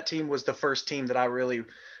 that team was the first team that I really,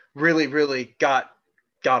 really, really got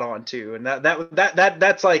onto, and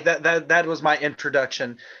that's like that was my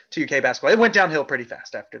introduction to UK basketball. It went downhill pretty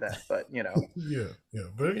fast after that, but yeah,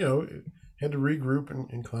 but had to regroup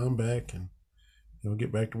and climb back and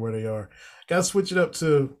get back to where they are. Got to switch it up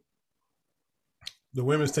to the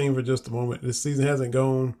women's team for just a moment. This season hasn't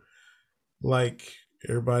gone like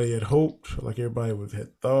everybody had hoped, like everybody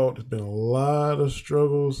had thought. There's been a lot of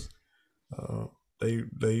struggles.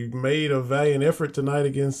 They made a valiant effort tonight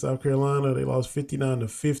against South Carolina. They lost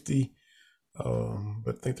 59-50.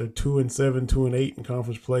 But I think they're 2-7, 2-8 in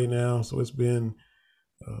conference play now. So it's been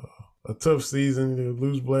a tough season. You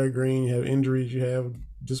lose Blair Green, you have injuries, you have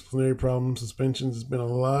disciplinary problems, suspensions. There's been a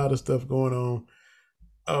lot of stuff going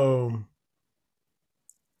on.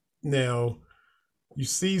 Now you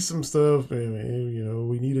see some stuff, and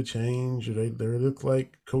we need a change. They look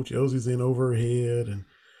like Coach Elsie's in over her head and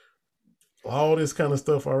all this kind of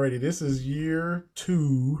stuff already. This is year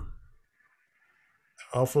 2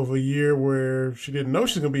 off of a year where she didn't know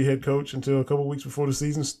she's going to be head coach until a couple of weeks before the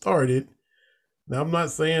season started. Now, I'm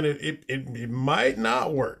not saying it might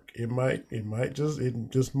not work. It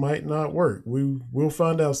just might not work. We'll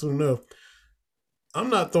find out soon enough. I'm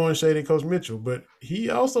not throwing shade at Coach Mitchell, but he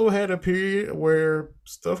also had a period where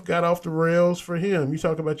stuff got off the rails for him. You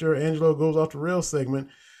talk about your Angelo goes off the rails segment.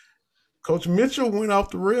 Coach Mitchell went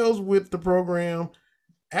off the rails with the program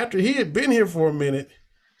after he had been here for a minute.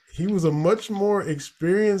 He was a much more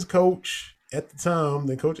experienced coach at the time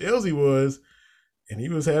than Coach Elsie was, and he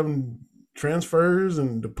was having transfers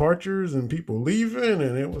and departures and people leaving,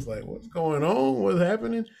 and it was like, what's going on? What's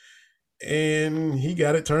happening? And he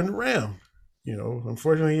got it turned around.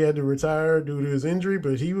 Unfortunately, he had to retire due to his injury,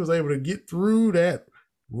 but he was able to get through that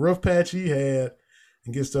rough patch he had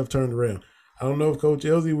and get stuff turned around. I don't know if Coach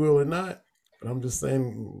Elsie will or not, but I'm just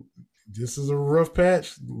saying this is a rough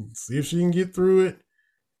patch. See if she can get through it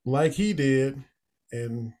like he did,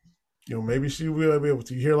 and maybe she will be able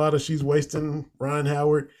to. You hear a lot of she's wasting Ryan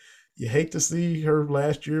Howard. You hate to see her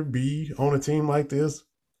last year be on a team like this.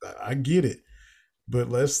 I get it, but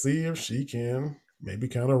let's see if she can maybe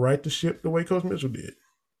kind of right the ship the way Coach Mitchell did.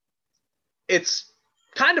 It's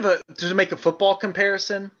kind of to make a football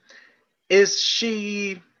comparison, is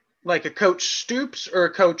she like a Coach Stoops or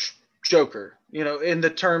a Coach Joker, in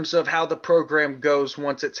the terms of how the program goes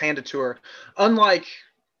once it's handed to her? Unlike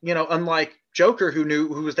Joker, who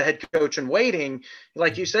was the head coach in waiting,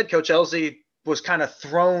 like you said, Coach Elsie was kind of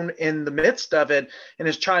thrown in the midst of it and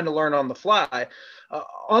is trying to learn on the fly.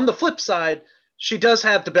 On the flip side, she does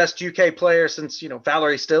have the best UK player since,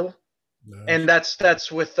 Valerie Still. Nice. And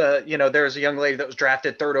that's with, there was a young lady that was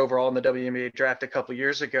drafted 3rd overall in the WNBA draft a couple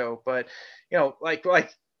years ago. But, like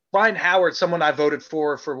Ryan Howard, someone I voted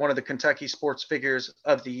for one of the Kentucky Sports Figures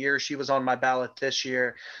of the Year. She was on my ballot this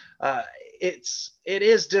year. It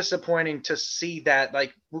is disappointing to see that,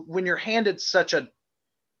 like, when you're handed such a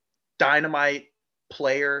dynamite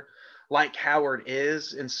player like Howard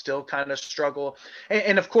is and still kind of struggle.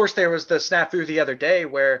 And of course, there was the snafu the other day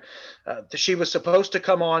where she was supposed to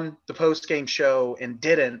come on the post-game show and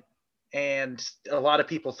didn't. And a lot of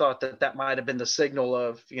people thought that might have been the signal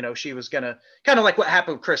of, she was going to kind of like what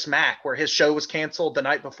happened with Chris Mack, where his show was canceled the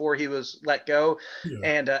night before he was let go. Yeah.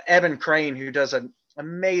 And Evan Crane, who does an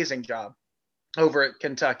amazing job over at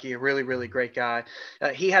Kentucky, a really, really great guy.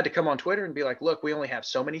 He had to come on Twitter and be like, look, we only have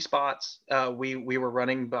so many spots. We were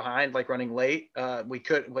running behind, like running late.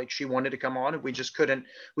 She wanted to come on and we just couldn't,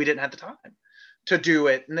 we didn't have the time. to do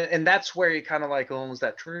it, and that's where you kind of like, oh, is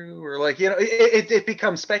that true? Or like, it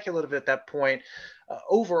becomes speculative at that point.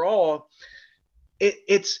 Overall, it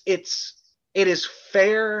is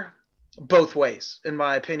fair both ways, in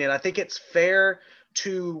my opinion. I think it's fair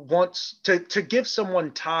to want to give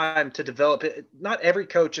someone time to develop it. Not every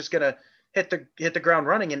coach is going to hit the ground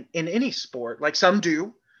running in any sport. Like some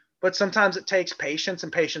do, but sometimes it takes patience,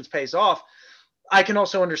 and patience pays off. I can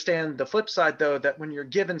also understand the flip side, though, that when you're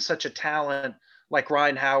given such a talent like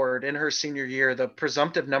Rhyne Howard in her senior year, the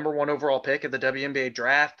presumptive number 1 overall pick of the WNBA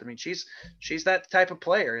draft. I mean, she's that type of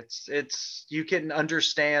player. It's you can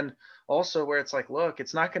understand also where it's like, look,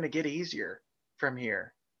 it's not going to get easier from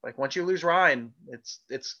here. Like once you lose Rhyne, it's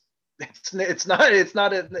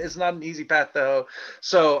not an easy path though.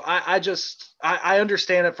 So I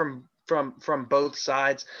understand it from both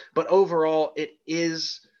sides, but overall it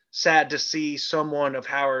is sad to see someone of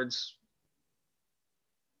Howard's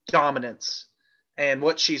dominance and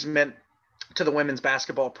what she's meant to the women's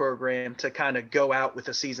basketball program to kind of go out with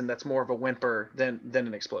a season that's more of a whimper than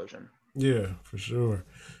an explosion. Yeah, for sure.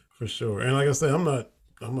 And like I said, I'm not.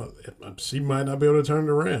 She might not be able to turn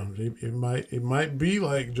it around. It might be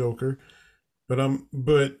like Joker,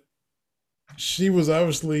 but she was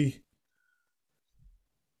obviously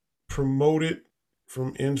promoted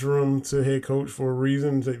from interim to head coach for a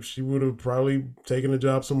reason. She would have probably taken a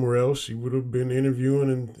job somewhere else. She would have been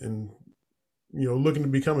interviewing and looking to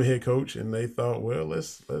become a head coach, and they thought, well,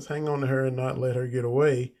 let's hang on to her and not let her get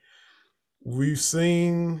away. We've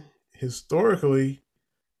seen historically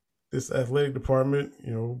this athletic department,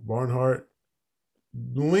 Barnhart,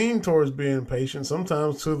 lean towards being patient,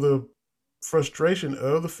 sometimes to the frustration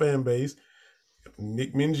of the fan base.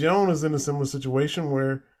 Nick Mingione is in a similar situation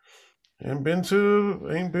where ain't been to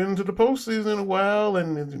the postseason in a while,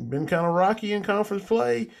 and it's been kind of rocky in conference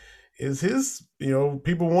play. Is his,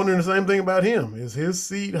 people wondering the same thing about him. Is his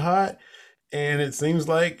seat hot? And it seems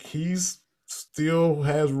like he's still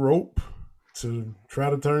has rope to try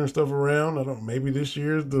to turn stuff around. I don't. Maybe this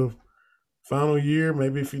year's the final year.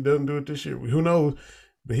 Maybe if he doesn't do it this year, who knows?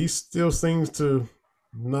 But he still seems to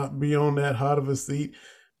not be on that hot of a seat.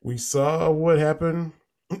 We saw what happened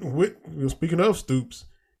with, speaking of Stoops,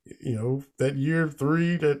 that year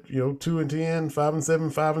 3, that 2-10,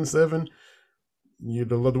 5-7, 5-7.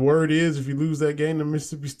 The word is, if you lose that game to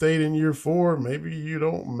Mississippi State in year 4, maybe you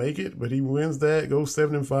don't make it. But he wins that, goes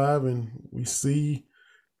 7-5, and we see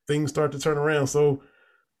things start to turn around. So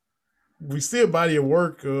we see a body of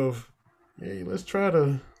work of, hey, let's try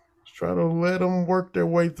to let them work their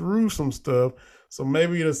way through some stuff. So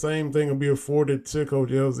maybe the same thing will be afforded to Coach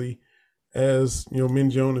Elzy as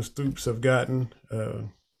Mingione and Stoops have gotten.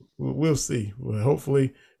 We'll see. Well,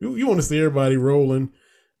 hopefully, you want to see everybody rolling.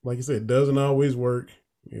 Like you said, it doesn't always work.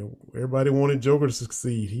 Everybody wanted Joker to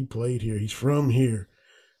succeed. He played here. He's from here.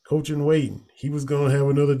 Coaching Waiting. He was going to have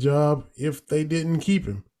another job if they didn't keep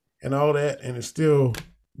him and all that, and it still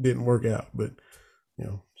didn't work out. But,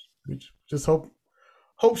 we just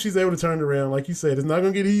hope she's able to turn it around. Like you said, it's not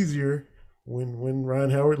going to get easier when Rhyne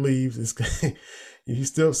Howard leaves. He's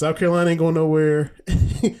still, South Carolina ain't going nowhere.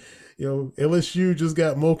 LSU just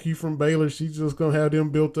got Mulkey from Baylor. She's just going to have them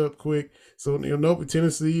built up quick. So,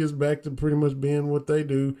 Tennessee is back to pretty much being what they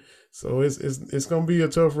do. So it's going to be a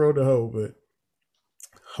tough road to hoe, but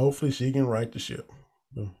hopefully she can right the ship.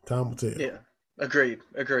 Time will tell. Yeah, agreed.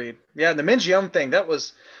 Yeah, the Mingione thing,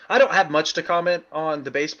 I don't have much to comment on the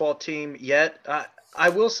baseball team yet. I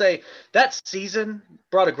will say that season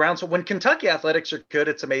brought a groundswell. When Kentucky athletics are good,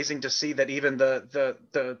 it's amazing to see that even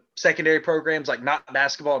the secondary programs like not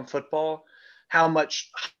basketball and football, how much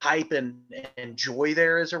hype and joy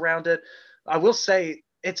there is around it. I will say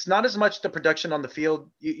it's not as much the production on the field.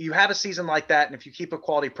 You have a season like that, and if you keep a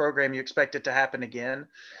quality program, you expect it to happen again.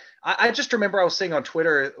 I just remember I was seeing on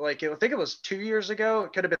Twitter, I think it was 2 years ago,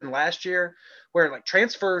 it could have been last year, where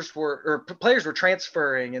players were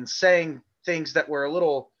transferring and saying things that were a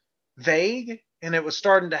little vague, and it was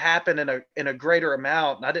starting to happen in a greater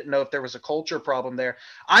amount. And I didn't know if there was a culture problem there.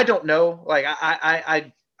 I don't know. Like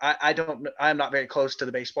I don't. I'm not very close to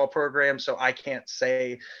the baseball program, so I can't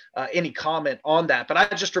say any comment on that. But I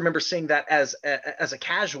just remember seeing that as a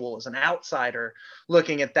casual, as an outsider,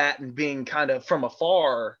 looking at that and being kind of from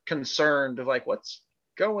afar concerned of like, what's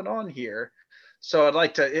going on here. So I'd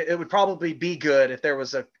like to. It would probably be good if there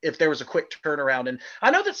was a quick turnaround. And I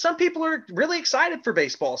know that some people are really excited for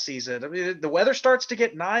baseball season. I mean, the weather starts to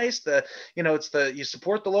get nice. You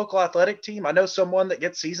support the local athletic team. I know someone that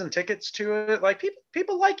gets season tickets to it. Like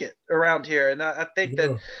people like it around here, and I think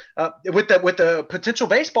that with the potential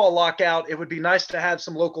baseball lockout, it would be nice to have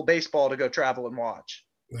some local baseball to go travel and watch.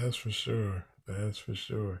 That's for sure.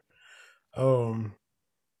 Um,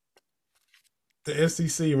 the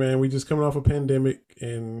SEC, man, we just coming off a pandemic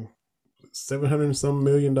and $700 and some $1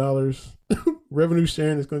 million revenue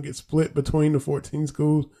sharing is going to get split between the 14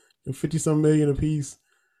 schools and 50 some million apiece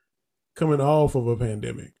coming off of a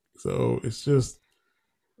pandemic. So it's just,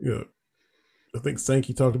 you know, I think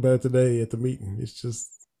Sankey talked about it today at the meeting. It's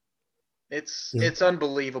just, it's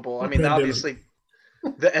unbelievable. I mean, pandemic. obviously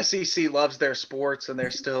the SEC loves their sports and they're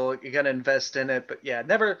still going to invest in it. But yeah,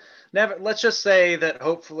 never. Let's just say that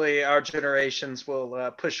hopefully our generations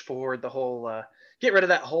will push forward the whole, get rid of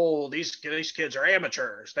that whole, these kids are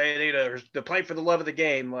amateurs. They need to play for the love of the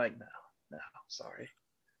game. Like, no, sorry.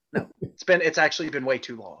 No, it's actually been way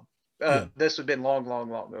too long. This has been long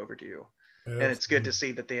overdue. Absolutely. And it's good to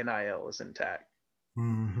see that the NIL is intact.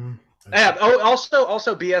 Mm-hmm. Yeah.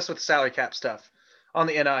 Also BS with salary cap stuff on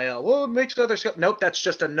the NIL. Well, it makes other stuff. Nope, that's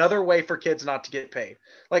just another way for kids not to get paid.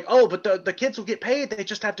 Like, oh, but the kids will get paid. They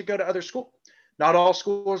just have to go to other schools. Not all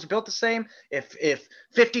schools are built the same. If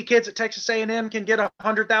 50 kids at Texas A&M can get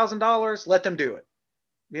 $100,000, let them do it.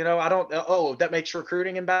 You know, I don't. Oh, that makes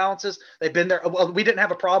recruiting imbalances. They've been there. Well, we didn't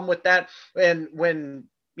have a problem with that when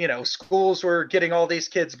schools were getting all these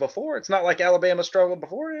kids before. It's not like Alabama struggled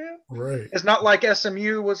beforehand. Right. It's not like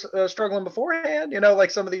SMU was struggling beforehand. Like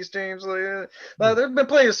some of these teams. There have been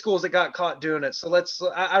plenty of schools that got caught doing it. So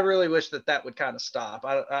I really wish that would kind of stop.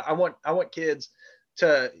 I want kids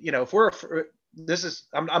to, if we're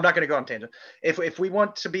I'm not going to go on tangent. If we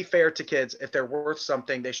want to be fair to kids, if they're worth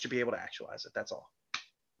something, they should be able to actualize it. That's all.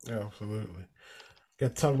 Absolutely.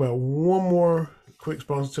 Got to talk about one more quick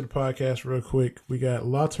sponsor to the podcast real quick. We got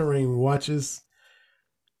La Terrain watches.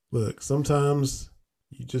 Look, sometimes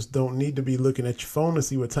you just don't need to be looking at your phone to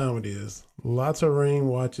see what time it is. La Terrain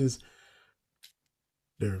watches,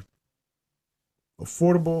 they're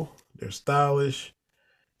affordable, they're stylish.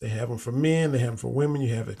 They have them for men, they have them for women.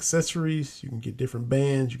 You have accessories, you can get different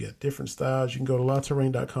bands, you got different styles. You can go to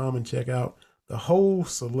laterrain.com and check out the whole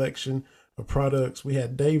selection of products. We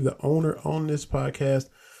had Dave, the owner, on this podcast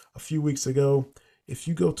a few weeks ago. If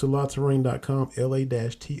you go to laterrain.com,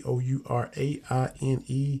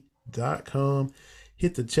 LA-TOURAINE.com,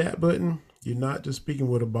 hit the chat button. You're not just speaking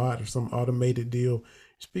with a bot or some automated deal. You're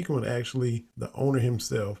speaking with actually the owner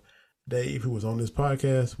himself. Dave, who was on this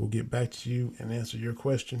podcast, will get back to you and answer your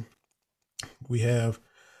question. We have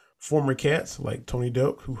former cats like Tony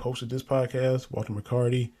Delk, who hosted this podcast, Walter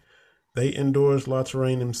McCarty. They endorse La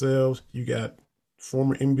Terrain themselves. You got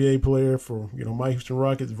former NBA player for, my Houston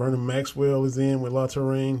Rockets, Vernon Maxwell is in with La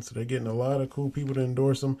Terrain. So they're getting a lot of cool people to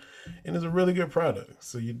endorse them. And it's a really good product.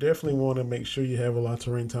 So you definitely want to make sure you have a La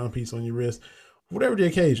Terrain timepiece on your wrist. Whatever the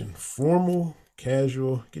occasion, formal,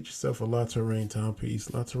 casual, get yourself a La Terrain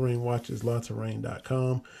timepiece. La Terrain watches,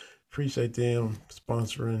 laterrain.com. Appreciate them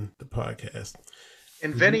sponsoring the podcast.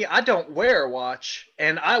 And Vinny, I don't wear a watch,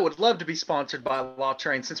 and I would love to be sponsored by La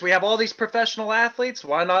Terrain. Since we have all these professional athletes,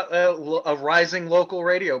 why not a rising local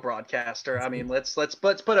radio broadcaster? I mean, let's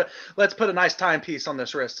put a nice timepiece on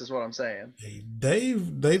this wrist, is what I'm saying. Hey,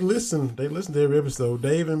 Dave, they listen to every episode.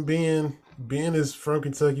 Dave and Ben is from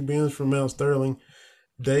Kentucky. Ben is from Mount Sterling.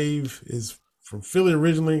 Dave is from Philly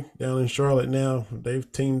originally, down in Charlotte now.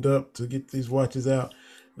 They've teamed up to get these watches out.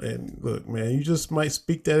 And look, man, you just might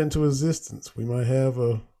speak that into existence. We might have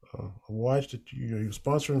a watch that you're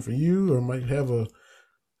sponsoring for you, or might have a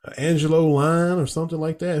Angelo line or something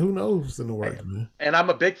like that. Who knows in the works, man? And I'm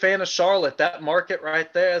a big fan of Charlotte. That market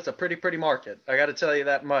right there is a pretty market. I got to tell you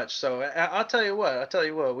that much. So I'll tell you what.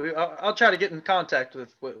 I'll try to get in contact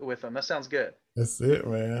with them. That sounds good. That's it,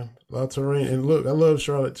 man. La Terrain. And look, I love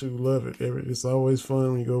Charlotte too. Love it. It's always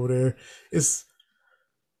fun when you go over there.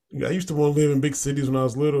 I used to want to live in big cities when I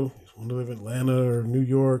was little. I want to live in Atlanta or New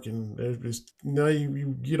York, and there's just now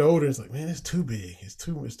you get older. It's like, man, it's too big. It's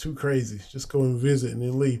too crazy. Just go and visit and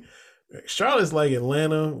then leave. Charlotte's like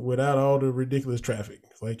Atlanta without all the ridiculous traffic.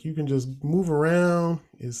 It's like you can just move around.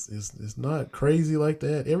 It's not crazy like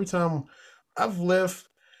that. Every time I've left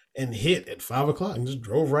and hit at 5 o'clock and just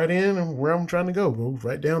drove right in and where I'm trying to go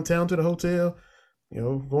right downtown to the hotel.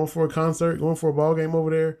 Going for a concert, going for a ball game over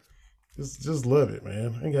there. Just love it,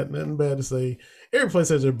 man. I ain't got nothing bad to say. Every place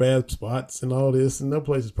has their bad spots and all this, and no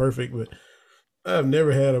place is perfect, but I've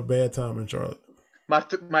never had a bad time in Charlotte.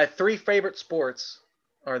 My three favorite sports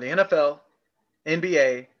are the NFL,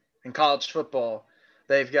 NBA, and college football.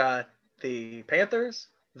 They've got the Panthers,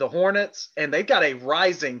 the Hornets, and they've got a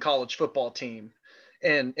rising college football team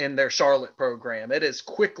in their Charlotte program. It is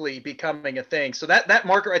quickly becoming a thing. So that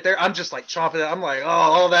market right there, I'm just like chomping it. I'm like, oh,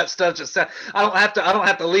 all that stuff just I don't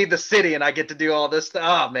have to leave the city and I get to do all this stuff.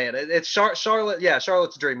 Oh man, it's Charlotte. Yeah,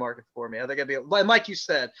 Charlotte's a dream market for me. I think I'd be, and like you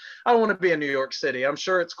said, I don't want to be in New York City. I'm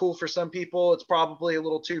sure it's cool for some people. It's probably a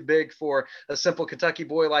little too big for a simple Kentucky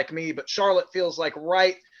boy like me, but Charlotte feels like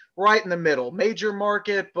right in the middle, major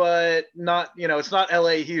market, but not, it's not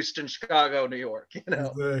LA, Houston, Chicago, New York,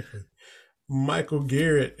 Exactly. Michael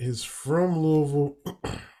Garrett is from Louisville.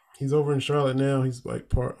 He's over in Charlotte now. He's like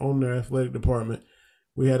part on their athletic department.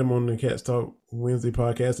 We had him on the Cats Talk Wednesday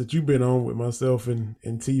podcast that you've been on with myself and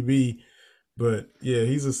TB. But yeah,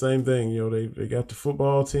 he's the same thing. They got the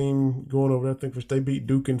football team going over there. I think they beat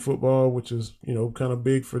Duke in football, which is, kind of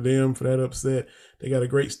big for them for that upset. They got a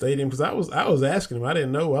great stadium. Because I was asking him. I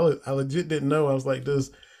didn't know. I legit didn't know. I was like,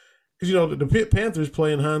 because the Pitt Panthers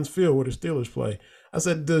play in Heinz Field where the Steelers play. I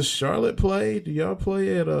said, does Charlotte play? Do y'all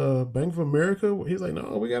play at Bank of America? He's like,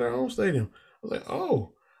 no, we got our own stadium. I was like,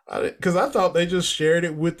 oh, because I thought they just shared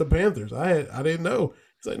it with the Panthers. I didn't know.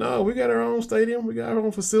 He's like, no, we got our own stadium. We got our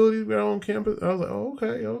own facilities. We got our own campus. I was like, oh,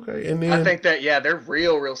 okay. And then I think that, yeah, they're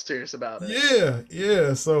real serious about it.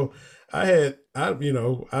 Yeah. So I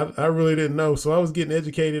really didn't know. So I was getting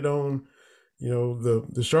educated on,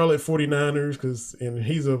 the Charlotte 49ers and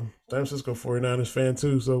he's a San Francisco 49ers fan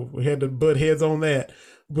too. So we had to butt heads on that.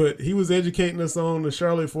 But he was educating us on the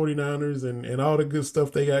Charlotte 49ers and all the good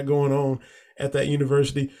stuff they got going on at that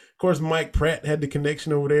university. Of course, Mike Pratt had the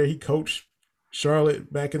connection over there. He coached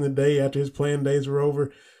Charlotte back in the day after his playing days were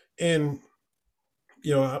over. And,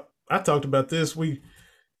 I talked about this.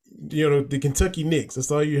 The Kentucky Knicks,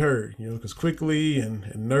 that's all you heard, because Quickly and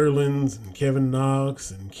Nerlens and Kevin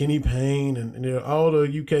Knox and Kenny Payne and all the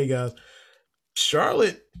UK guys.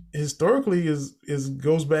 Charlotte historically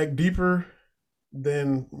goes back deeper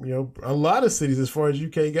than, a lot of cities as far as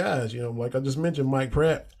UK guys. Like I just mentioned, Mike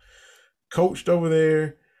Pratt coached over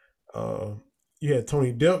there. You had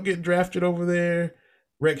Tony Delk get drafted over there.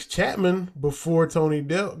 Rex Chapman, before Tony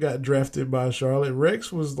Delk got drafted by Charlotte,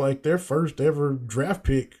 Rex was like their first ever draft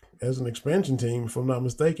pick as an expansion team, if I'm not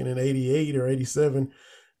mistaken, in 88 or 87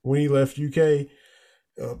 when he left UK.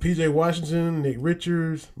 PJ Washington, Nick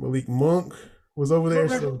Richards, Malik Monk was over there.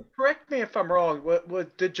 So correct me if I'm wrong.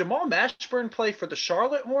 Did Jamal Mashburn play for the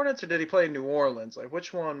Charlotte Hornets or did he play in New Orleans? Like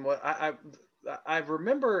which one? I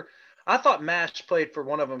remember. I thought Mash played for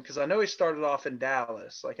one of them because I know he started off in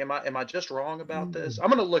Dallas. Like, am I just wrong about this? I'm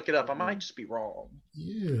gonna look it up. I might just be wrong.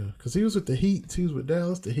 Yeah, because he was with the Heat. He was with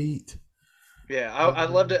Dallas, the Heat. Yeah, I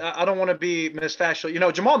loved it. I don't want to be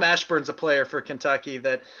misfactual. Jamal Mashburn's a player for Kentucky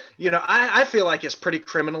that, I feel like is pretty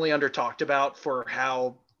criminally under talked about for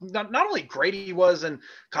how not only great he was in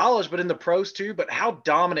college, but in the pros too, but how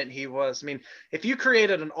dominant he was. I mean, if you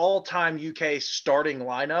created an all-time UK starting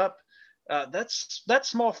lineup, that's that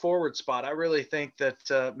small forward spot. I really think that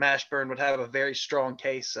Mashburn would have a very strong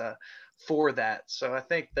case for that. So I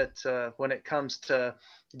think that when it comes to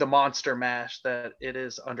the monster mash, that it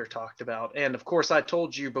is under talked about. And of course, I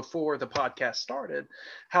told you before the podcast started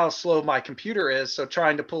how slow my computer is. So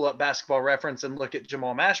trying to pull up Basketball Reference and look at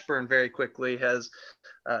Jamal Mashburn very quickly has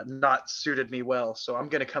not suited me well. So I'm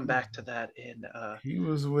going to come back to that in. He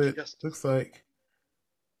was with looks like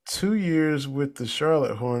 2 years with the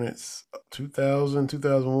Charlotte Hornets, 2000,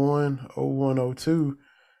 2001, 01, 02.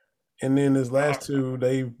 And then his last two,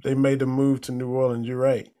 they made the move to New Orleans. You're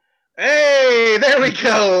right. Hey, there we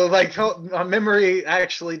go. Like my memory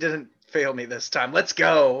actually didn't fail me this time. Let's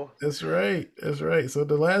go. That's right. So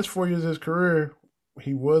the last 4 years of his career,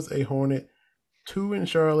 he was a Hornet, 2 in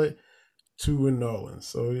Charlotte, 2 in New Orleans.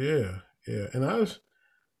 So yeah. And I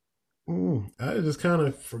had just kind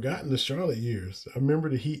of forgotten the Charlotte years. I remember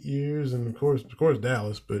the Heat years and of course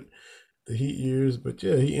Dallas, but the Heat years. But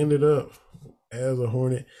yeah, he ended up as a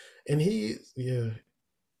Hornet, and he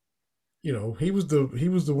was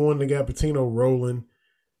the one that got Pitino rolling.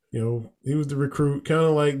 He was the recruit, kind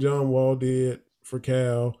of like John Wall did for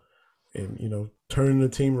Cal, and turning the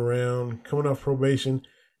team around, coming off probation.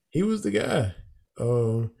 He was the guy.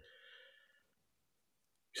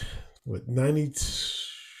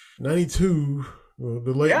 92,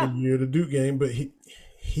 the late year, the Duke game, but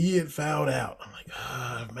he had fouled out. I'm like,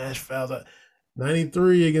 Mash fouls out.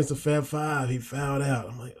 93 against the Fab Five, he fouled out.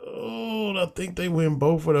 I'm like, I think they win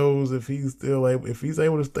both of those if he's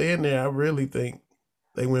able to stay in there. I really think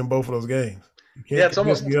they win both of those games. You can't it's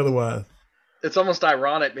almost be otherwise. It's almost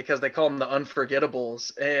ironic because they call them the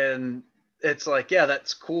unforgettables, and it's like, yeah,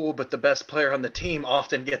 that's cool, but the best player on the team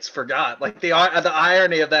often gets forgot. Like the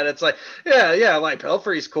irony of that, it's like, yeah, like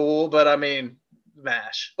Pelfrey's cool, but I mean,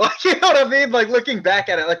 MASH. Like, you know what I mean? Like, looking back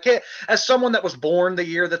at it, like, as someone that was born the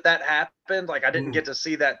year that happened, like, I didn't get to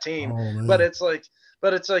see that team. Oh, but it's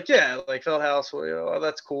like, yeah, like Feldhouse, well, you know,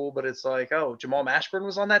 that's cool. But it's like, oh, Jamal Mashburn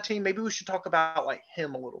was on that team. Maybe we should talk about like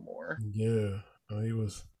him a little more. Yeah, he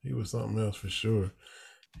was something else for sure.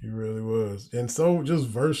 He really was, and so just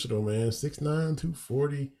versatile, man. 6'9",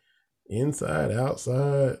 240, inside,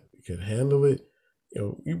 outside, could handle it. You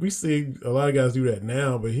know, we see a lot of guys do that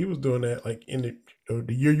now, but he was doing that like in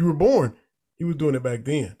the year you were born. He was doing it back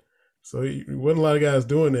then, so he wasn't a lot of guys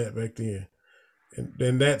doing that back then.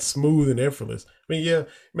 And that's smooth and effortless. I mean, yeah,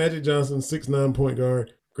 Magic Johnson, 6'9" point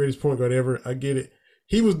guard, greatest point guard ever. I get it.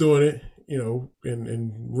 He was doing it, you know,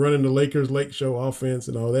 and running the Lakers late show offense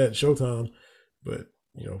and all that, Showtime. But,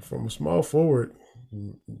 you know, from a small forward,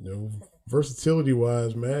 you know, versatility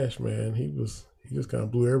wise, MASH, man, he just kind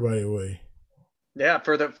of blew everybody away. Yeah,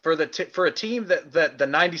 for a team that the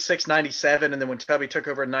 96, 97, and then when Tubby took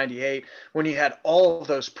over in 98, when you had all of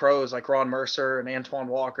those pros like Ron Mercer and Antoine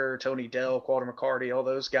Walker, Tony Dell, Walter McCarty, all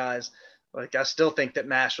those guys, like I still think that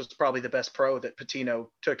MASH was probably the best pro that Pitino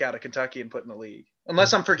took out of Kentucky and put in the league.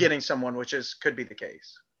 Unless I'm forgetting someone, which could be the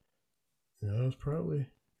case. Yeah, it's probably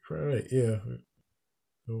right. Yeah.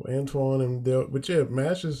 So Antoine and Dell, but yeah,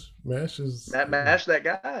 MASH is that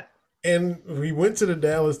guy. And we went to the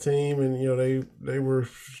Dallas team, and you know they were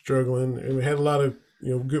struggling, and we had a lot of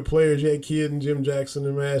good players. You had Kidd and Jim Jackson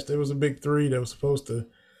and MASH. There was a big three that was supposed to,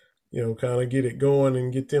 kind of get it going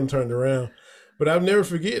and get them turned around. But I'll never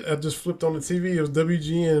forget. I just flipped on the TV. It was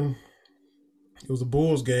WGN. It was a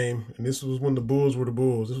Bulls game, and this was when the Bulls were the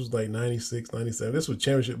Bulls. This was like 96, 97. This was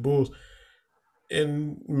championship Bulls.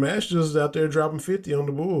 And MASH just out there dropping 50 on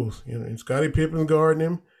the Bulls. And Scottie Pippen's guarding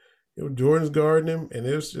him. Jordan's guarding him, and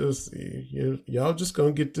it's just y'all just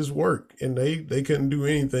gonna get this work, and they couldn't do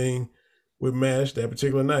anything with MASH that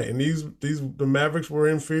particular night. And the Mavericks were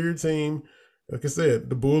an inferior team. Like I said,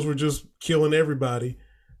 the Bulls were just killing everybody,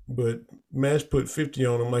 but MASH put 50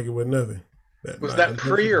 on them like it was nothing. Was that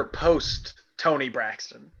pre or post Tony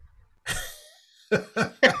Braxton? I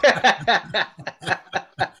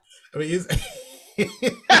mean,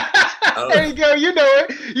 there you go. You know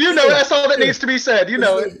it. You know that's all that needs to be said. You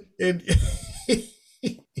know it.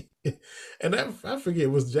 And I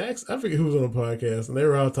forget, was Jax? I forget who was on the podcast, and they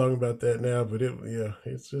were all talking about that now. But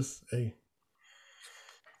it's just hey.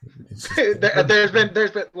 There's been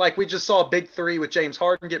like we just saw a big three with James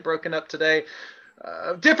Harden get broken up today.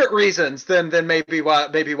 Different reasons than maybe why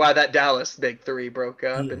that Dallas big three broke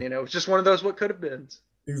up, and it's just one of those what could have been.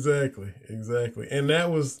 Exactly, and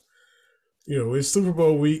that was. It's Super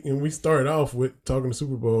Bowl week, and we started off with talking to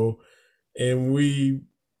Super Bowl, and we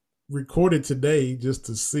recorded today just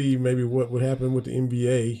to see maybe what would happen with the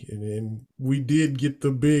NBA, and we did get the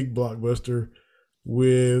big blockbuster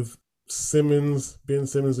with Ben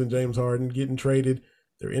Simmons and James Harden getting traded.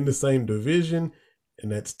 They're in the same division,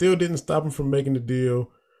 and that still didn't stop them from making the deal.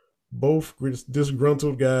 Both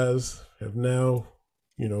disgruntled guys have now,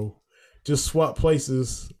 just swapped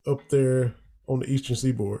places up there on the Eastern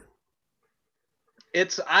Seaboard.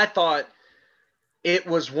 I thought it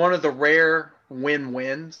was one of the rare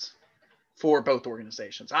win-wins for both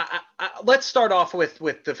organizations. Let's start off with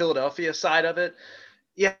the Philadelphia side of it.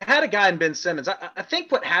 You had a guy in Ben Simmons. I think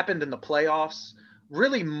what happened in the playoffs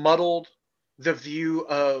really muddled the view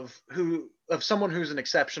of someone who's an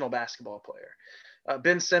exceptional basketball player.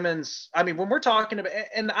 Ben Simmons, I mean, when we're talking about,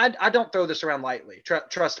 and I don't throw this around lightly,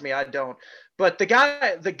 trust me, I don't. But the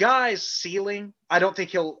guy's ceiling, I don't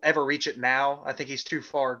think he'll ever reach it now. I think he's too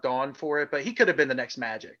far gone for it, but he could have been the next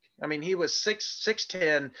Magic. I mean, he was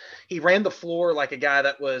 6'10". He ran the floor like a guy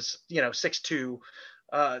that was, 6'2".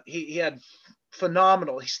 He had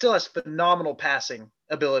he still has phenomenal passing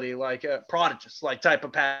ability, like prodigious, like type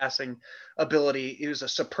of passing ability. He was a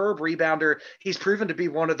superb rebounder. He's proven to be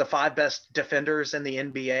one of the 5 best defenders in the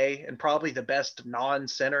NBA and probably the best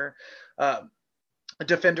non-center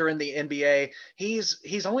defender in the NBA.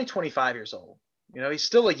 He's only 25 years old. He's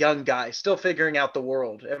still a young guy, still figuring out the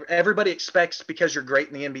world. Everybody expects because you're great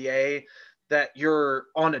in the NBA that you're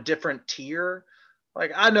on a different tier.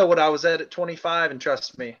 Like I know what I was at 25, and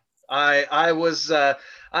trust me, I was not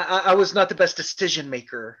the best decision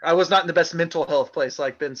maker. I was not in the best mental health place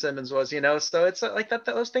like Ben Simmons was, So it's like that.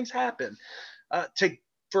 Those things happen.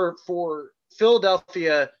 For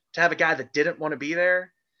Philadelphia to have a guy that didn't want to be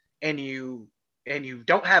there, and you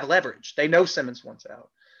don't have leverage. They know Simmons wants out.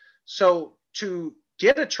 So to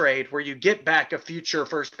get a trade where you get back a future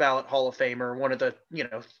first ballot Hall of Famer, one of the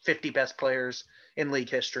 50 best players in league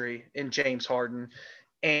history in James Harden,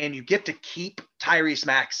 and you get to keep Tyrese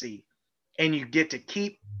Maxey, and you get to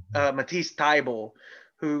keep Matisse Thybulle,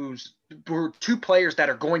 who's were two players that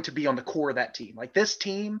are going to be on the core of that team. Like this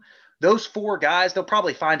team, those four guys, they'll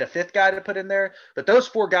probably find a fifth guy to put in there, but those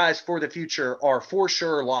four guys for the future are for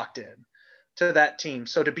sure locked in to that team.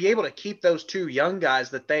 So to be able to keep those two young guys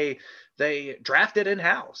that they drafted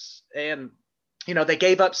in-house, and they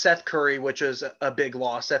gave up Seth Curry, which is a big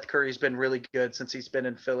loss. Seth Curry's been really good since he's been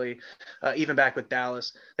in Philly, even back with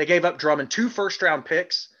Dallas. They gave up Drummond, 2 first-round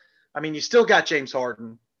picks. I mean, you still got James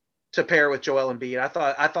Harden to pair with Joel Embiid.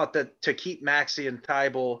 I thought that to keep Maxey and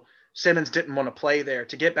Thybulle, Simmons didn't want to play there.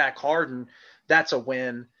 To get back Harden, that's a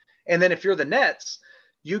win. And then if you're the Nets,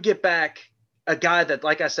 you get back a guy that,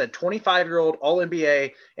 like I said, 25-year-old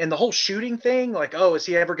All-NBA, and the whole shooting thing, like, oh, is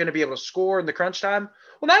he ever going to be able to score in the crunch time?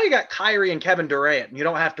 Well, now you got Kyrie and Kevin Durant, and you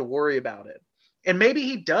don't have to worry about it. And maybe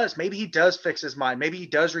he does. Maybe he does fix his mind. Maybe he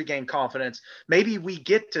does regain confidence. Maybe we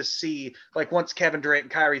get to see, like, once Kevin Durant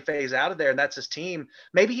and Kyrie phase out of there and that's his team,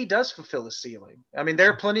 maybe he does fulfill his ceiling. I mean,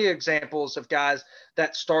 there are plenty of examples of guys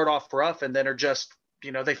that start off rough and then are just,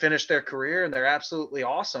 they finish their career and they're absolutely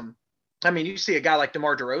awesome. I mean, you see a guy like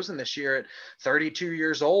DeMar DeRozan this year at 32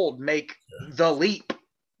 years old make the leap.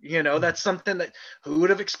 That's something that who would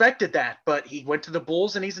have expected that, but he went to the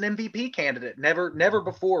Bulls and he's an MVP candidate. Never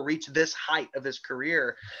before reached this height of his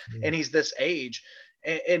career. And he's this age.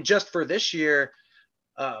 And just for this year,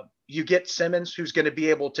 you get Simmons, who's going to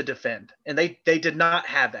be able to defend. And they did not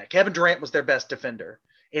have that. Kevin Durant was their best defender.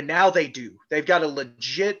 And now they do. They've got a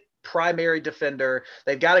legit primary defender.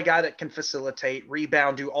 They've got a guy that can facilitate,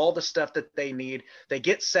 rebound, do all the stuff that they need. They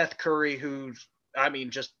get Seth Curry, who's,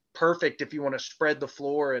 just perfect if you want to spread the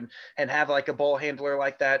floor and have like a ball handler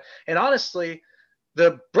like that. And honestly,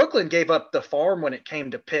 the Brooklyn gave up the farm when it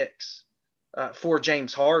came to picks for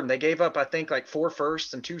James Harden. They gave up, I think, like 4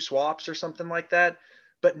 firsts and 2 swaps or something like that.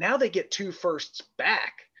 But now they get 2 firsts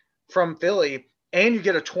back from Philly, and you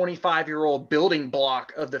get a 25-year-old building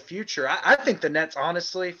block of the future. I think the Nets,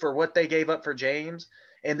 honestly, for what they gave up for James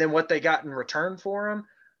and then what they got in return for him,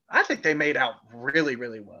 I think they made out really,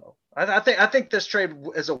 really well. I think this trade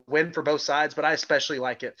is a win for both sides, but I especially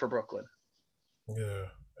like it for Brooklyn. Yeah,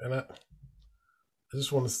 and I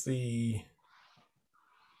just want to see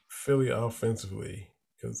Philly offensively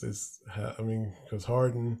because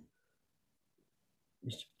Harden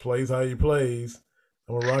plays how he plays.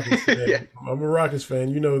 I'm a Rockets fan. Yeah. I'm a Rockets fan.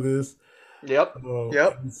 You know this. Yep.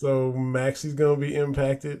 Yep. So Maxey's going to be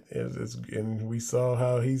impacted, and we saw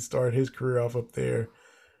how he started his career off up there.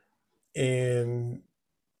 And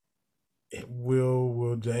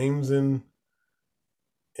will James and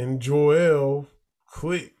Joel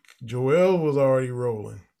click? Joel was already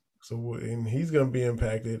rolling, and he's going to be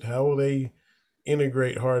impacted. How will they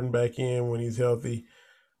integrate Harden back in when he's healthy?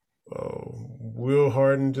 Will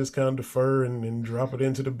Harden just kind of defer and drop it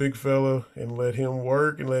into the big fella and let him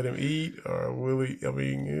work and let him eat? Or will he, I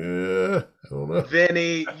don't know.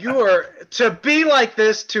 Vinny, you are to be like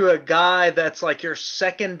this to a guy that's like your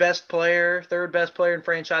second best player, third best player in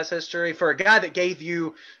franchise history, for a guy that gave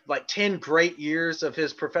you like 10 great years of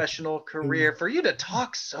his professional career, for you to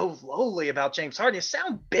talk so lowly about James Harden, you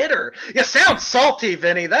sound bitter. You sound salty,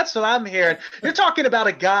 Vinny. That's what I'm hearing. You're talking about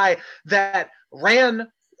a guy that ran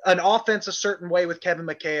an offense a certain way with Kevin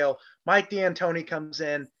McHale. Mike D'Antoni comes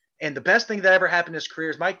in, and the best thing that ever happened in his career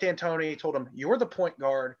is Mike D'Antoni told him, you're the point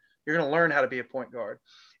guard. You're going to learn how to be a point guard.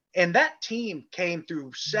 And that team came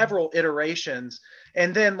through several iterations.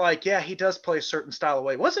 And then, he does play a certain style of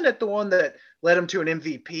way. Wasn't it the one that led him to an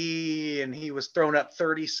MVP and he was throwing up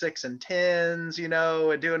 36 and 10s,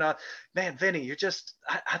 and doing all – man, Vinny, you're just –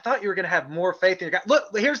 I thought you were going to have more faith in your guy.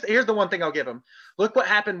 Look, here's the one thing I'll give him. Look what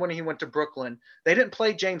happened when he went to Brooklyn. They didn't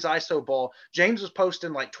play James ISO ball. James was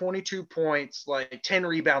posting 22 points, 10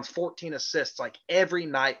 rebounds, 14 assists, every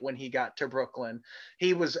night when he got to Brooklyn.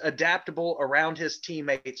 He was adaptable around his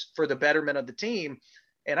teammates for the betterment of the team.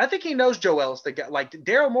 And I think he knows Joel's the guy.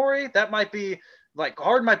 Daryl Morey, that might be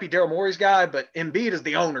Harden might be Daryl Morey's guy, but Embiid is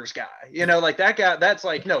the owner's guy. That guy, that's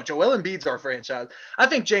no, Joel Embiid's our franchise. I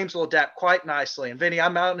think James will adapt quite nicely. And Vinny,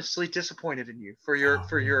 I'm honestly disappointed in you for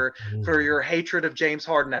your hatred of James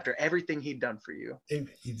Harden after everything he'd done for you.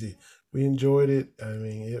 He did. We enjoyed it. I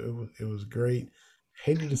mean, it was great.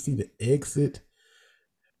 Hated to see the exit.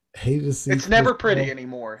 Hated to see it's never pretty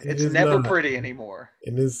anymore. It's never pretty anymore.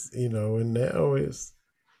 And it's and now it's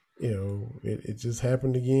it just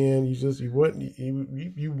happened again.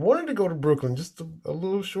 You wanted to go to Brooklyn just a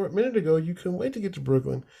little short minute ago. You couldn't wait to get to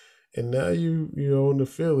Brooklyn, and now you're on to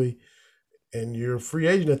Philly, and you're a free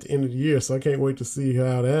agent at the end of the year. So I can't wait to see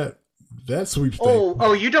how that sweepstakes.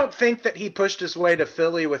 Oh, you don't think that he pushed his way to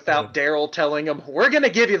Philly without Daryl telling him, "We're going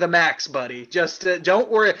to give you the max, buddy. Just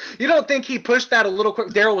don't worry." You don't think he pushed that a little quick?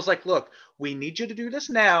 Daryl was like, "Look, we need you to do this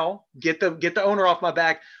now. Get the owner off my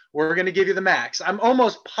back. We're going to give you the max. I'm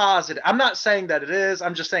almost positive. I'm not saying that it is.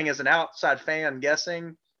 I'm just saying as an outside fan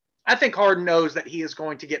guessing, I think Harden knows that he is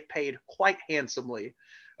going to get paid quite handsomely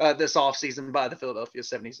this offseason by the Philadelphia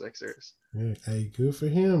 76ers. Yeah, hey, good for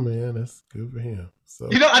him, man. That's good for him.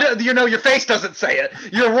 So your face doesn't say it.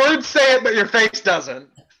 Your words say it, but your face doesn't.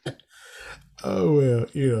 Oh, well,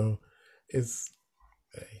 it's,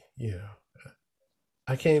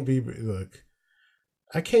 I can't be bitter.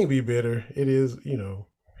 It is,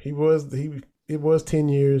 it was 10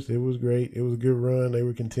 years. It was great. It was a good run. They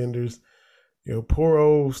were contenders. Poor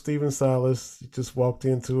old Stephen Silas just walked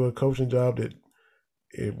into a coaching job that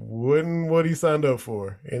it wasn't what he signed up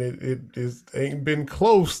for. And it ain't been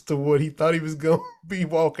close to what he thought he was going to be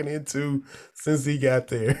walking into since he got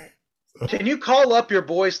there. Can you call up your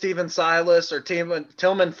boy Stephen Silas or Tillman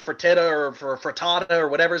Fertitta or Frittata or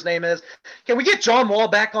whatever his name is? Can we get John Wall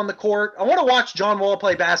back on the court? I want to watch John Wall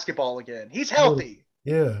play basketball again. He's healthy.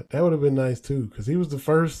 Yeah, that would have been nice too, because he was the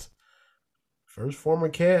first former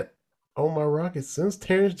Cat on my Rockets since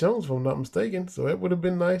Terrence Jones, if I'm not mistaken. So it would have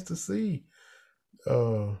been nice to see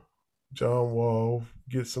John Wall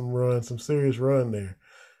get some serious run there.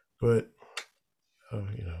 But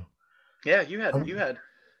yeah, you had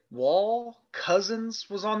Wall. Cousins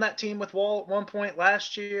was on that team with Wall at one point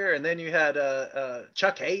last year, and then you had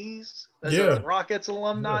Chuck Hayes as a Rockets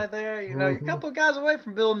alumni there. A couple of guys away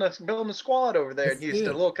from building a squad over there in Houston,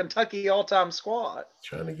 a little Kentucky all-time squad.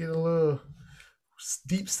 Trying to get a little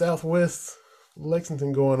deep Southwest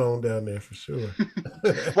Lexington going on down there for sure.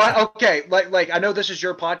 Well, okay, like I know this is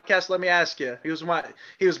your podcast. Let me ask you. He was my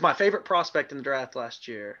favorite prospect in the draft last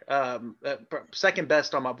year. Second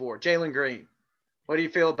best on my board, Jalen Green. What do you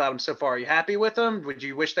feel about him so far? Are you happy with him? Would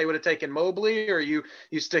you wish they would have taken Mobley, or are you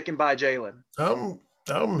sticking by Jalen?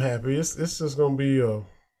 I'm happy. It's just gonna be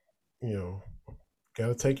got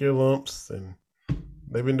to take your lumps, and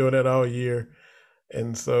they've been doing that all year,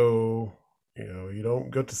 and so you don't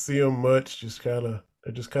get to see them much. They're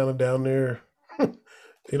just kind of down there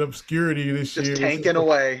in obscurity this year. Just tanking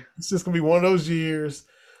away. It's just gonna be one of those years,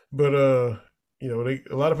 but a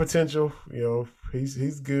lot of potential.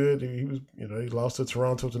 He's good. He was, he lost to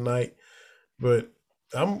Toronto tonight, but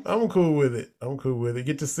I'm cool with it. I'm cool with it.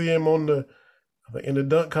 Get to see him in the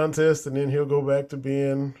dunk contest, and then he'll go back to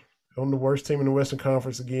being on the worst team in the Western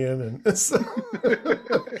Conference again. And so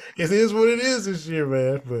it is what it is this year,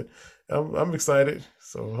 man. But I'm excited.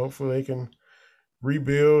 So hopefully they can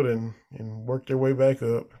rebuild and work their way back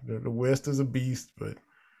up. The West is a beast, but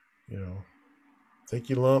take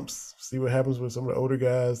your lumps, see what happens with some of the older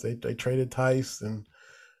guys. They traded Tice, and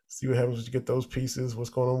see what happens when you get those pieces, what's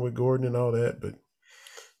going on with Gordon and all that. But,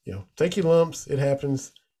 take your lumps. It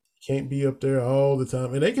happens. You can't be up there all the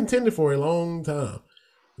time. And they contended for a long time,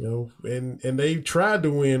 and they tried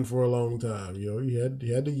to win for a long time. You had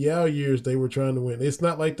the Yao years they were trying to win. It's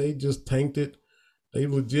not like they just tanked it. They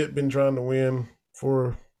legit been trying to win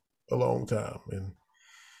for a long time. And,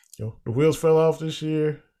 the wheels fell off this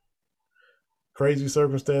year. Crazy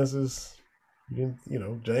circumstances.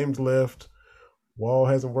 James left. Wall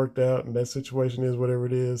hasn't worked out, and that situation is whatever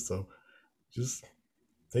it is. So just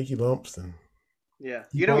take your lumps and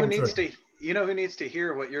who needs to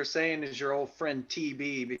hear what you're saying is your old friend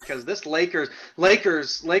TB, because this Lakers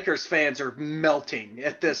fans are melting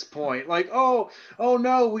at this point. Like, oh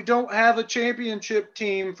no, we don't have a championship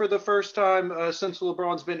team for the first time since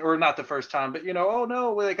LeBron's been, or not the first time, but oh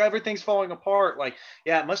no, like everything's falling apart. Like,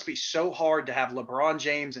 yeah, it must be so hard to have LeBron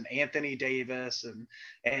James and Anthony Davis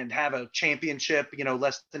and have a championship,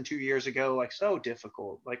 less than 2 years ago. Like, so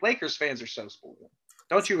difficult. Like, Lakers fans are so spoiled.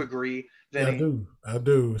 Don't you agree, Vinny? I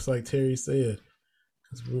do. It's like Terry said.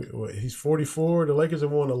 He's 44. The Lakers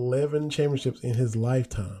have won 11 championships in his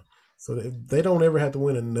lifetime. So they don't ever have to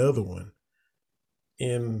win another one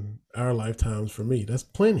in our lifetimes for me. That's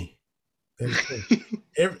plenty.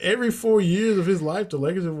 Every 4 years of his life, the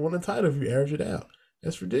Lakers have won a title if you average it out.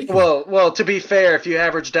 That's ridiculous. Well, to be fair, if you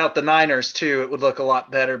averaged out the Niners too, it would look a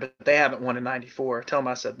lot better, but they haven't won in 94. Tell him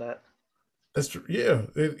I said that. That's true. Yeah,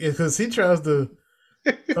 because he tries to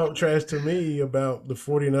talk trash to me about the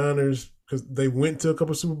 49ers because they went to a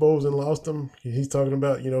couple of Super Bowls and lost them. He's talking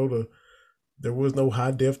about, there was no high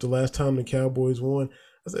def the last time the Cowboys won.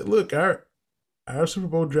 I said, look, our Super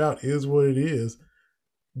Bowl drought is what it is,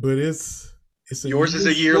 but it's yours is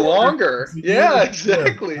a year longer. Yeah,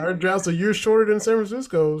 exactly. Our drought's a year shorter than San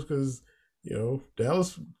Francisco's because, San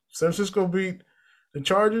Francisco beat the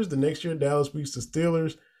Chargers. The next year, Dallas beats the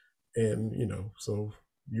Steelers. And, so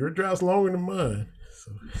your drought's longer than mine.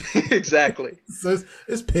 So exactly. So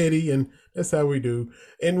it's petty, and that's how we do.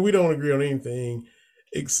 And we don't agree on anything.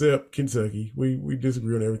 except Kentucky. We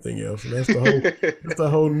disagree on everything else, and that's the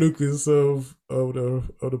whole nucleus of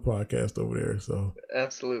the podcast over there. So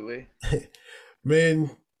absolutely, man,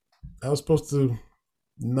 I was supposed to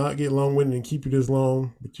not get long-winded and keep you this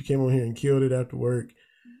long, but you came on here and killed it after work.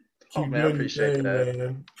 Keep man, I appreciate that.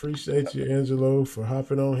 man. Appreciate you, Angelo, for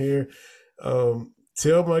hopping on here.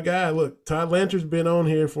 Tell my guy, look, Todd Lanter's been on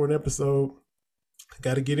here for an episode.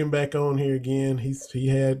 Got to get him back on here again. He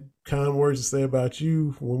had kind words to say about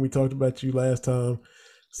you when we talked about you last time.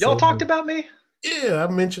 Y'all talked about me? Yeah,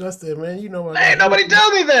 I said, man, you know, hey, nobody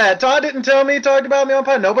told me that. Todd didn't tell me he talked about me on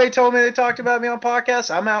podcast. Nobody told me they talked about me on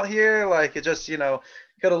podcasts. I'm out here like it just,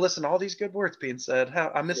 could have listened to all these good words being said.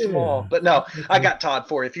 I missed them all. But no, I got Todd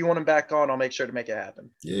for you. If you want him back on, I'll make sure to make it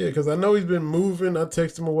happen. Yeah, because I know he's been moving. I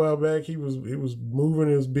texted him a while back. He was moving.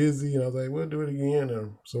 He was busy. And I was like, we'll do it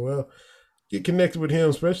again. So get connected with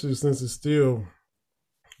him, especially since it's still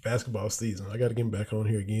basketball season. I got to get him back on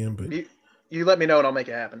here again. But you let me know and I'll make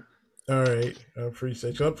it happen. All right. I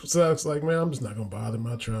appreciate you. So I was like, man, I'm just not going to bother him.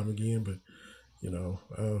 I'll try him again. But,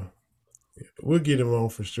 we'll get him on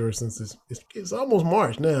for sure since it's almost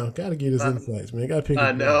March now. Got to get his insights, man. Got to pick him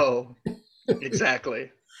up. I know.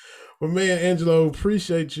 Exactly. Well, man, Angelo,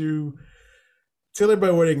 appreciate you. Tell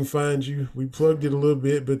everybody where they can find you. We plugged it a little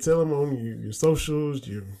bit, but tell them on your socials,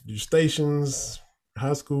 your stations,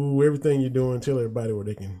 high school, everything you're doing. Tell everybody where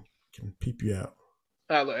they can peep you out.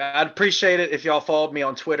 Look, I'd appreciate it if y'all followed me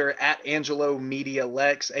on Twitter at Angelo Media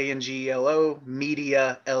Lex, ANGELO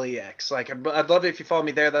Media LEX. Like, I'd love it if you follow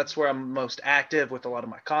me there. That's where I'm most active with a lot of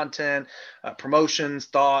my content, promotions,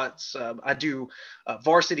 thoughts. I do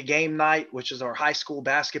Varsity Game Night, which is our high school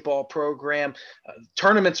basketball program.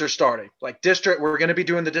 Tournaments are starting. Like district, we're going to be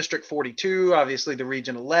doing the District 42, obviously the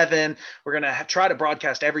Region 11. We're going to try to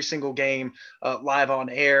broadcast every single game live on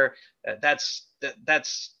air. That's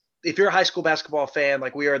if you're a high school basketball fan,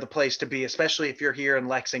 like we are the place to be, especially if you're here in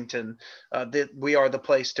Lexington, we are the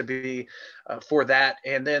place to be for that.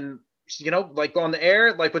 And then, like on the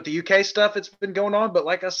air, like with the UK stuff, it's been going on. But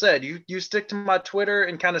like I said, you stick to my Twitter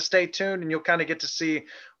and kind of stay tuned and you'll kind of get to see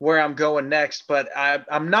where I'm going next. But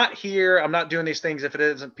I'm not here. I'm not doing these things if it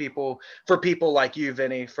isn't for people like you,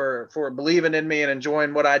 Vinny, for believing in me and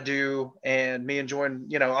enjoying what I do and me enjoying,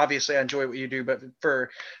 obviously I enjoy what you do, but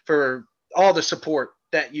for all the support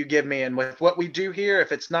that you give me and with what we do here,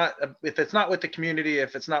 if it's not with the community,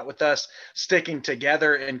 if it's not with us sticking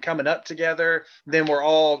together and coming up together, then we're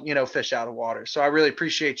all, fish out of water. So I really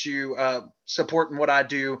appreciate you supporting what I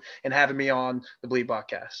do and having me on the Bleed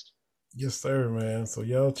Podcast. Yes, sir, man. So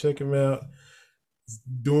y'all check him out. He's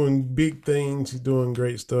doing big things. He's doing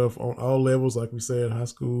great stuff on all levels. Like we said, high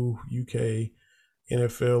school, UK,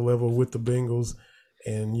 NFL level with the Bengals.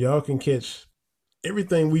 And y'all can catch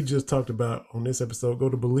everything we just talked about on this episode. Go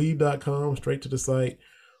to Believe.com, straight to the site,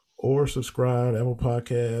 or subscribe to Apple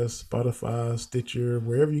Podcasts, Spotify, Stitcher,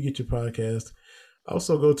 wherever you get your podcast.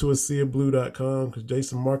 Also go to AseaBlue.com because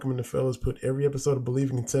Jason Markham and the fellas put every episode of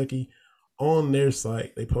Believe in Kentucky on their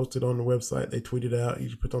site. They post it on the website. They tweet it out. You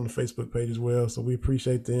can put it on the Facebook page as well. So we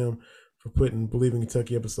appreciate them for putting Believe in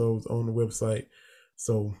Kentucky episodes on the website.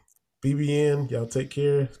 So BBN, y'all take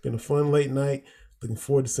care. It's been a fun late night. Looking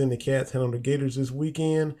forward to seeing the Cats handle the Gators this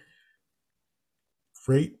weekend.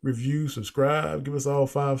 Rate, review, subscribe. Give us all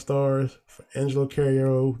 5 stars. For Angelo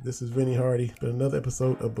Carriero, this is Vinny Hardy. It's been another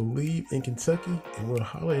episode of Believe in Kentucky, and we'll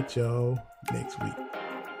holler at y'all next week.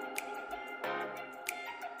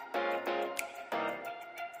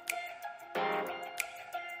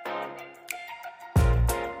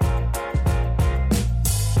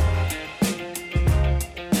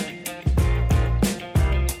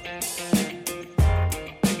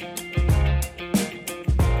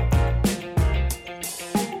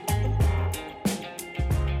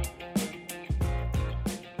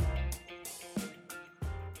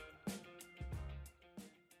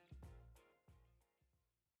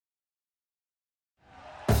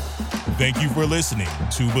 Thank you for listening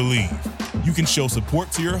to Believe. You can show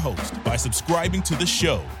support to your host by subscribing to the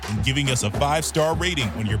show and giving us a 5-star rating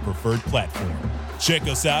on your preferred platform. Check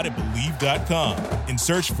us out at Believe.com and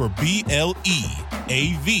search for BLEAV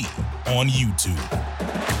on YouTube.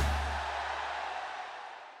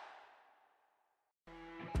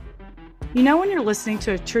 You know when you're listening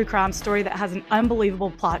to a true crime story that has an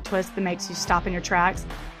unbelievable plot twist that makes you stop in your tracks?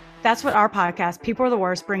 That's what our podcast, People Are the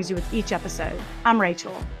Worst, brings you with each episode. I'm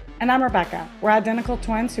Rachel. And I'm Rebecca. We're identical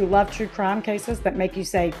twins who love true crime cases that make you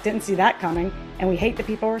say, didn't see that coming, and we hate the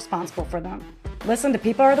people responsible for them. Listen to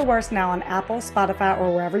People Are the Worst now on Apple, Spotify,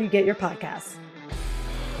 or wherever you get your podcasts.